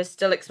announced. We're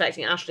still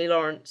expecting Ashley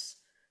Lawrence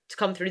to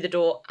come through the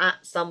door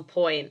at some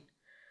point.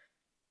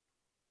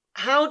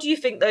 How do you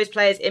think those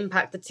players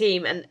impact the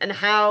team, and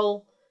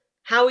how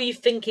are you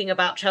thinking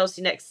about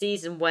Chelsea next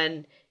season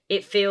when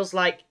it feels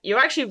like, you're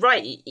actually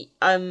right,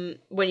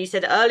 when you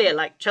said earlier,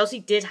 like Chelsea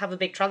did have a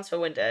big transfer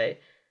window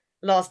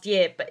last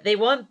year, but they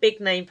weren't big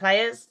name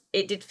players.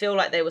 It did feel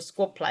like they were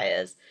squad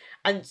players,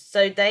 and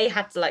so they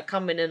had to like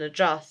come in and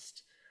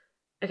adjust.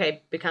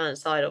 Okay, Buchanan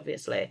aside,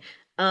 obviously,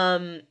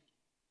 but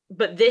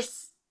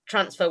this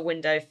transfer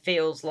window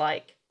feels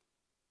like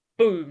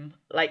boom,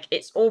 like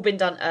it's all been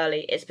done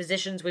early. It's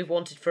positions we've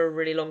wanted for a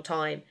really long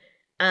time,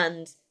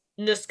 and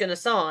Nusken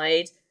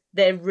aside,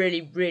 they're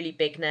really, really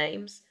big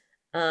names.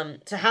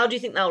 So how do you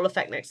think that will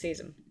affect next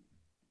season?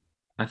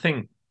 I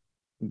think,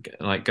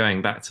 like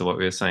going back to what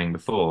we were saying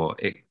before,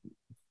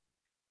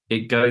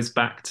 it goes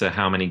back to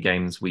how many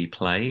games we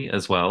play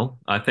as well.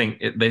 I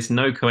think there's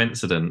no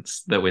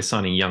coincidence that we're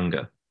signing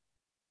younger,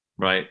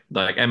 right?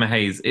 Like Emma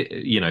Hayes,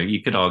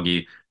 you could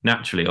argue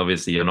naturally,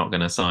 obviously, you're not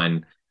going to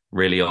sign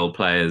really old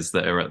players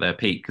that are at their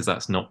peak, because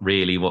that's not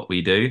really what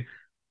we do.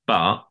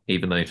 But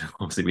even though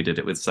obviously we did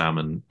it with Sam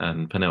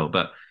and Pernille,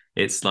 but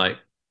it's like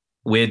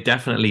we're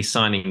definitely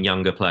signing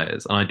younger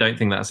players. And I don't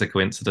think that's a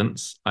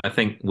coincidence. I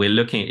think we're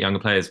looking at younger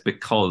players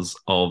because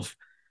of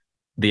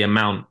the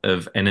amount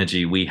of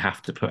energy we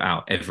have to put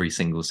out every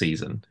single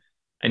season.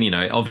 And,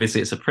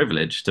 obviously it's a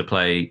privilege to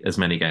play as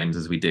many games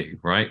as we do,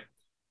 right?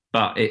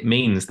 But it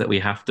means that we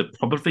have to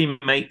probably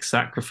make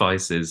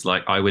sacrifices.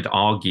 Like I would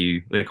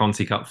argue the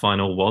Conti Cup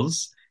final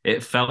was.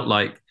 It felt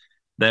like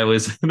there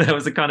was there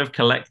was a kind of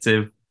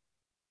collective,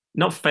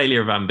 not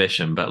failure of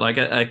ambition, but like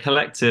a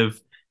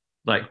collective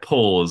like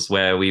pause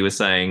where we were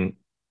saying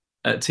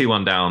at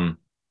 2-1 down,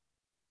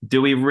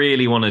 do we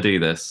really want to do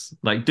this?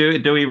 Like, do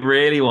we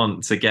really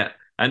want to get?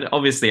 And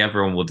obviously,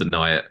 everyone will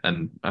deny it,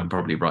 and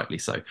probably rightly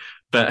so.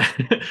 But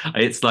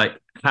it's like,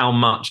 how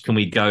much can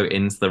we go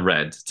into the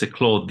red to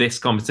claw this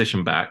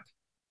competition back,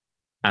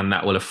 and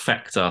that will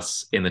affect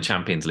us in the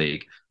Champions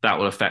League. That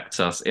will affect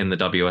us in the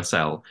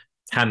WSL.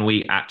 Can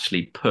we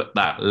actually put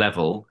that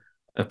level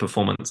of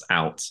performance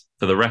out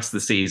for the rest of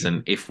the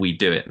season if we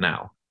do it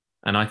now?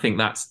 And I think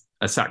that's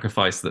a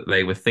sacrifice that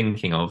they were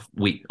thinking of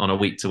on a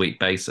week-to-week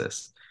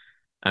basis.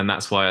 And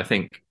that's why I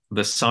think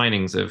the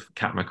signings of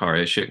Kat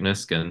Macario, Sjoeke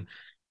Nüsken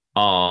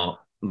are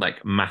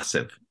like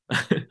massive.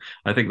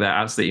 I think they're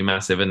absolutely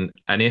massive. And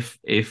if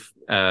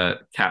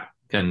Kat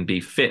can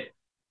be fit,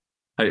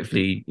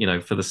 hopefully,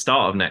 for the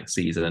start of next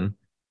season,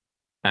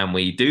 and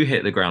we do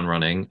hit the ground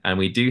running, and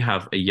we do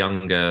have a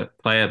younger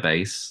player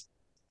base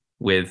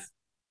with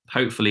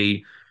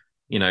hopefully,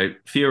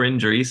 fewer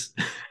injuries,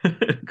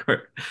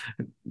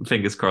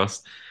 fingers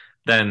crossed,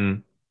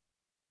 then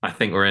I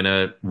think we're in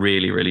a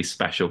really, really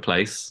special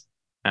place.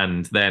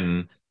 And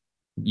then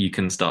you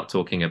can start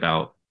talking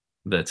about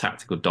the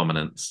tactical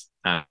dominance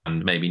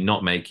and maybe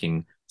not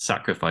making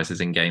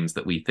sacrifices in games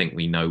that we think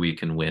we know we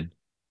can win,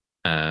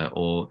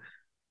 or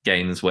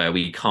games where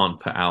we can't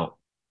put out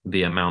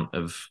the amount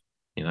of,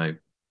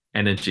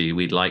 energy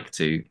we'd like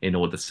to in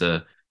order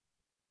to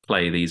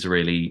play these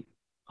really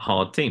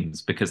hard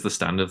teams, because the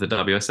standard of the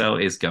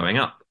WSL is going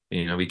up.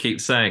 We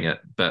keep saying it,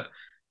 but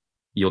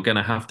you're going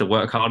to have to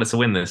work harder to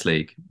win this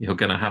league. You're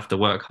going to have to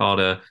work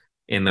harder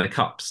in the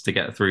cups to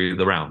get through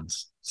the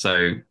rounds.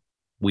 So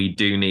we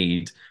do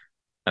need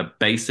a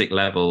basic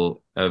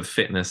level of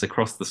fitness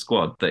across the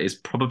squad that is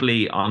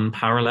probably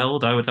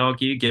unparalleled, I would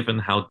argue, given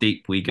how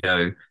deep we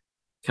go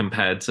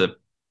compared to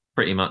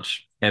pretty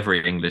much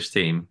every English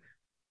team.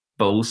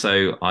 But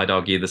also, I'd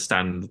argue the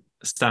stand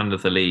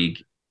of the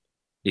league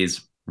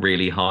is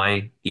really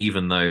high,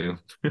 even though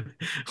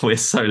we're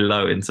so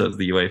low in terms of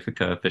the UEFA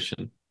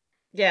coefficient.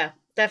 Yeah,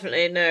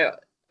 definitely. No,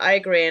 I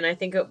agree. And I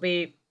think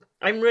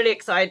I'm really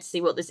excited to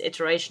see what this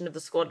iteration of the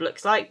squad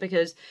looks like,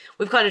 because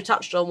we've kind of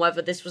touched on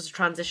whether this was a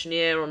transition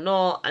year or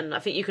not. And I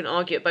think you can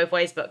argue it both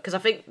ways, but because I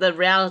think the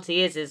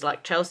reality is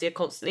like Chelsea are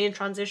constantly in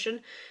transition.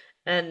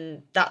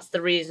 And that's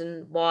the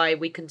reason why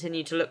we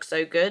continue to look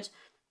so good.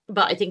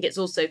 But I think it's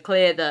also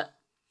clear that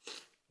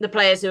the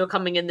players who are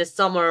coming in this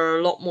summer are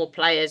a lot more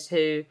players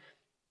who,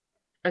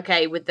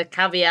 okay, with the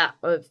caveat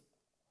of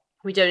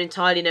we don't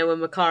entirely know when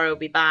Macario will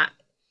be back,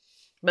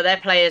 but they're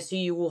players who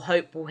you will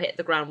hope will hit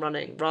the ground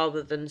running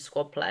rather than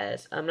squad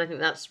players. I think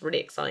that's a really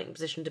exciting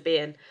position to be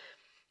in.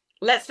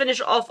 Let's finish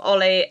off,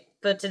 Ollie,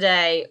 for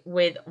today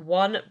with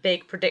one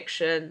big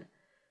prediction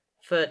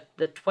for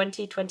the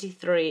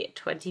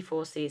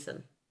 2023-24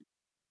 season.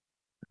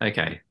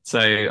 Okay, so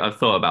I've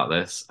thought about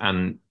this,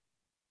 and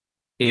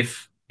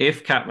if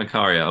Kat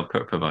Macario, I'll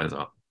put a proviso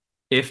up.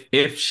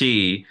 If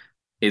she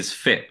is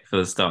fit for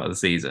the start of the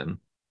season,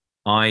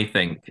 I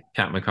think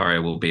Kat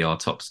Macario will be our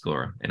top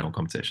scorer in all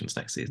competitions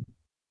next season.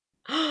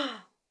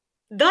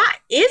 That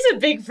is a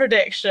big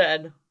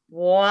prediction.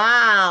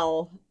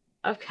 Wow.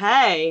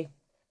 Okay.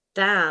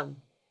 Damn.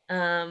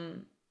 I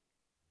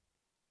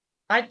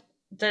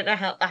don't know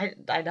how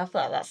I love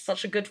that. That's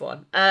such a good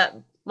one.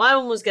 My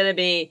one was gonna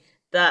be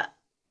that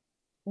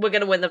we're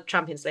gonna win the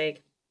Champions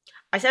League.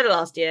 I said it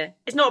last year.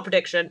 It's not a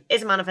prediction,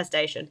 it's a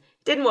manifestation.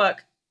 It didn't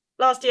work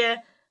last year.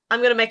 I'm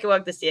going to make it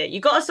work this year.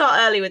 You got to start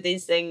early with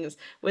these things,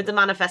 with the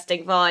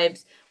manifesting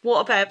vibes.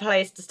 What a better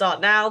place to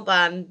start now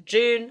than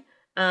June.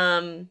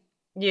 We've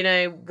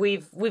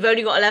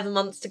only got 11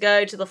 months to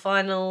go to the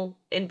final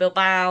in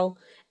Bilbao.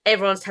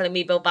 Everyone's telling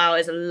me Bilbao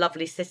is a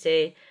lovely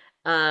city.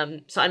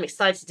 So I'm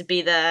excited to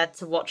be there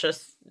to watch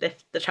us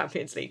lift the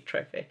Champions League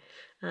trophy.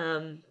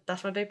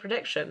 That's my big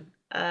prediction.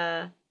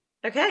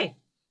 Okay.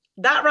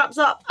 That wraps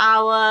up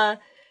our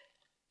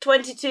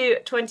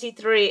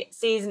 22-23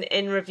 season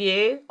in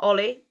review.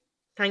 Ollie,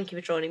 thank you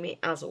for joining me,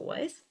 as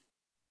always.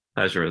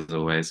 Pleasure, as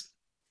always.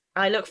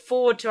 I look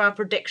forward to our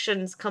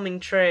predictions coming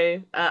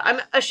true.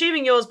 I'm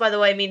assuming yours, by the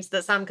way, means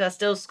that Sam Kerr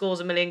still scores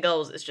 1 million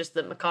goals. It's just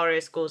that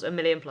Macario scores 1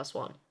 million plus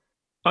one.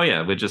 Oh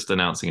yeah, we're just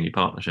announcing a new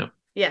partnership.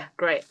 Yeah,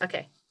 great.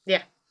 Okay,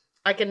 yeah,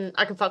 I can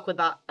fuck with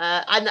that.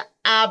 And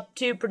our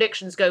two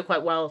predictions go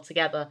quite well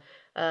together,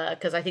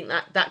 because I think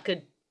that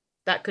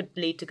could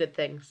lead to good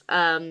things.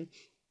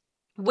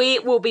 We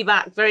will be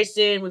back very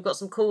soon. We've got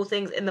some cool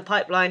things in the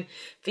pipeline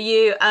for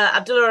you.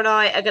 Abdullah and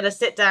I are going to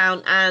sit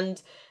down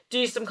and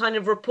do some kind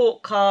of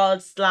report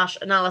cards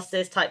 /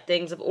 analysis type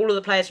things of all of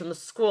the players from the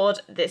squad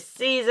this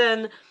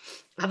season.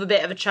 Have a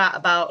bit of a chat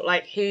about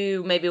like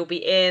who maybe will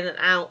be in and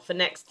out for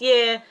next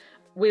year.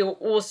 We will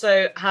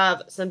also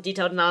have some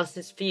detailed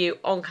analysis for you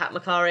on Kat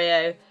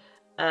Macario.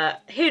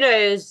 Who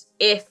knows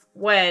if,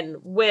 when,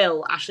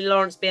 will Ashley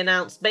Lawrence be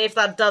announced? But if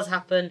that does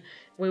happen,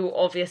 we will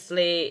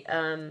obviously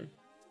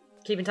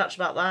keep in touch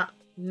about that.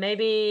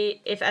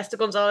 Maybe if Esther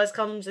Gonzalez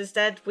comes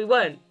instead, we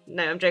won't.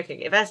 No, I'm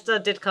joking. If Esther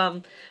did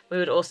come, we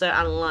would also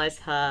analyse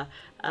her.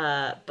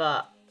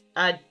 But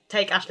I'd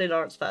take Ashley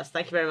Lawrence first.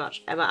 Thank you very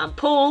much, Emma and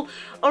Paul.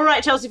 All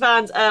right, Chelsea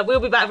fans, we'll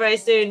be back very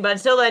soon. But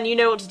until then, you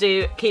know what to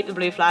do. Keep the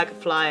blue flag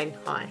flying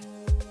high.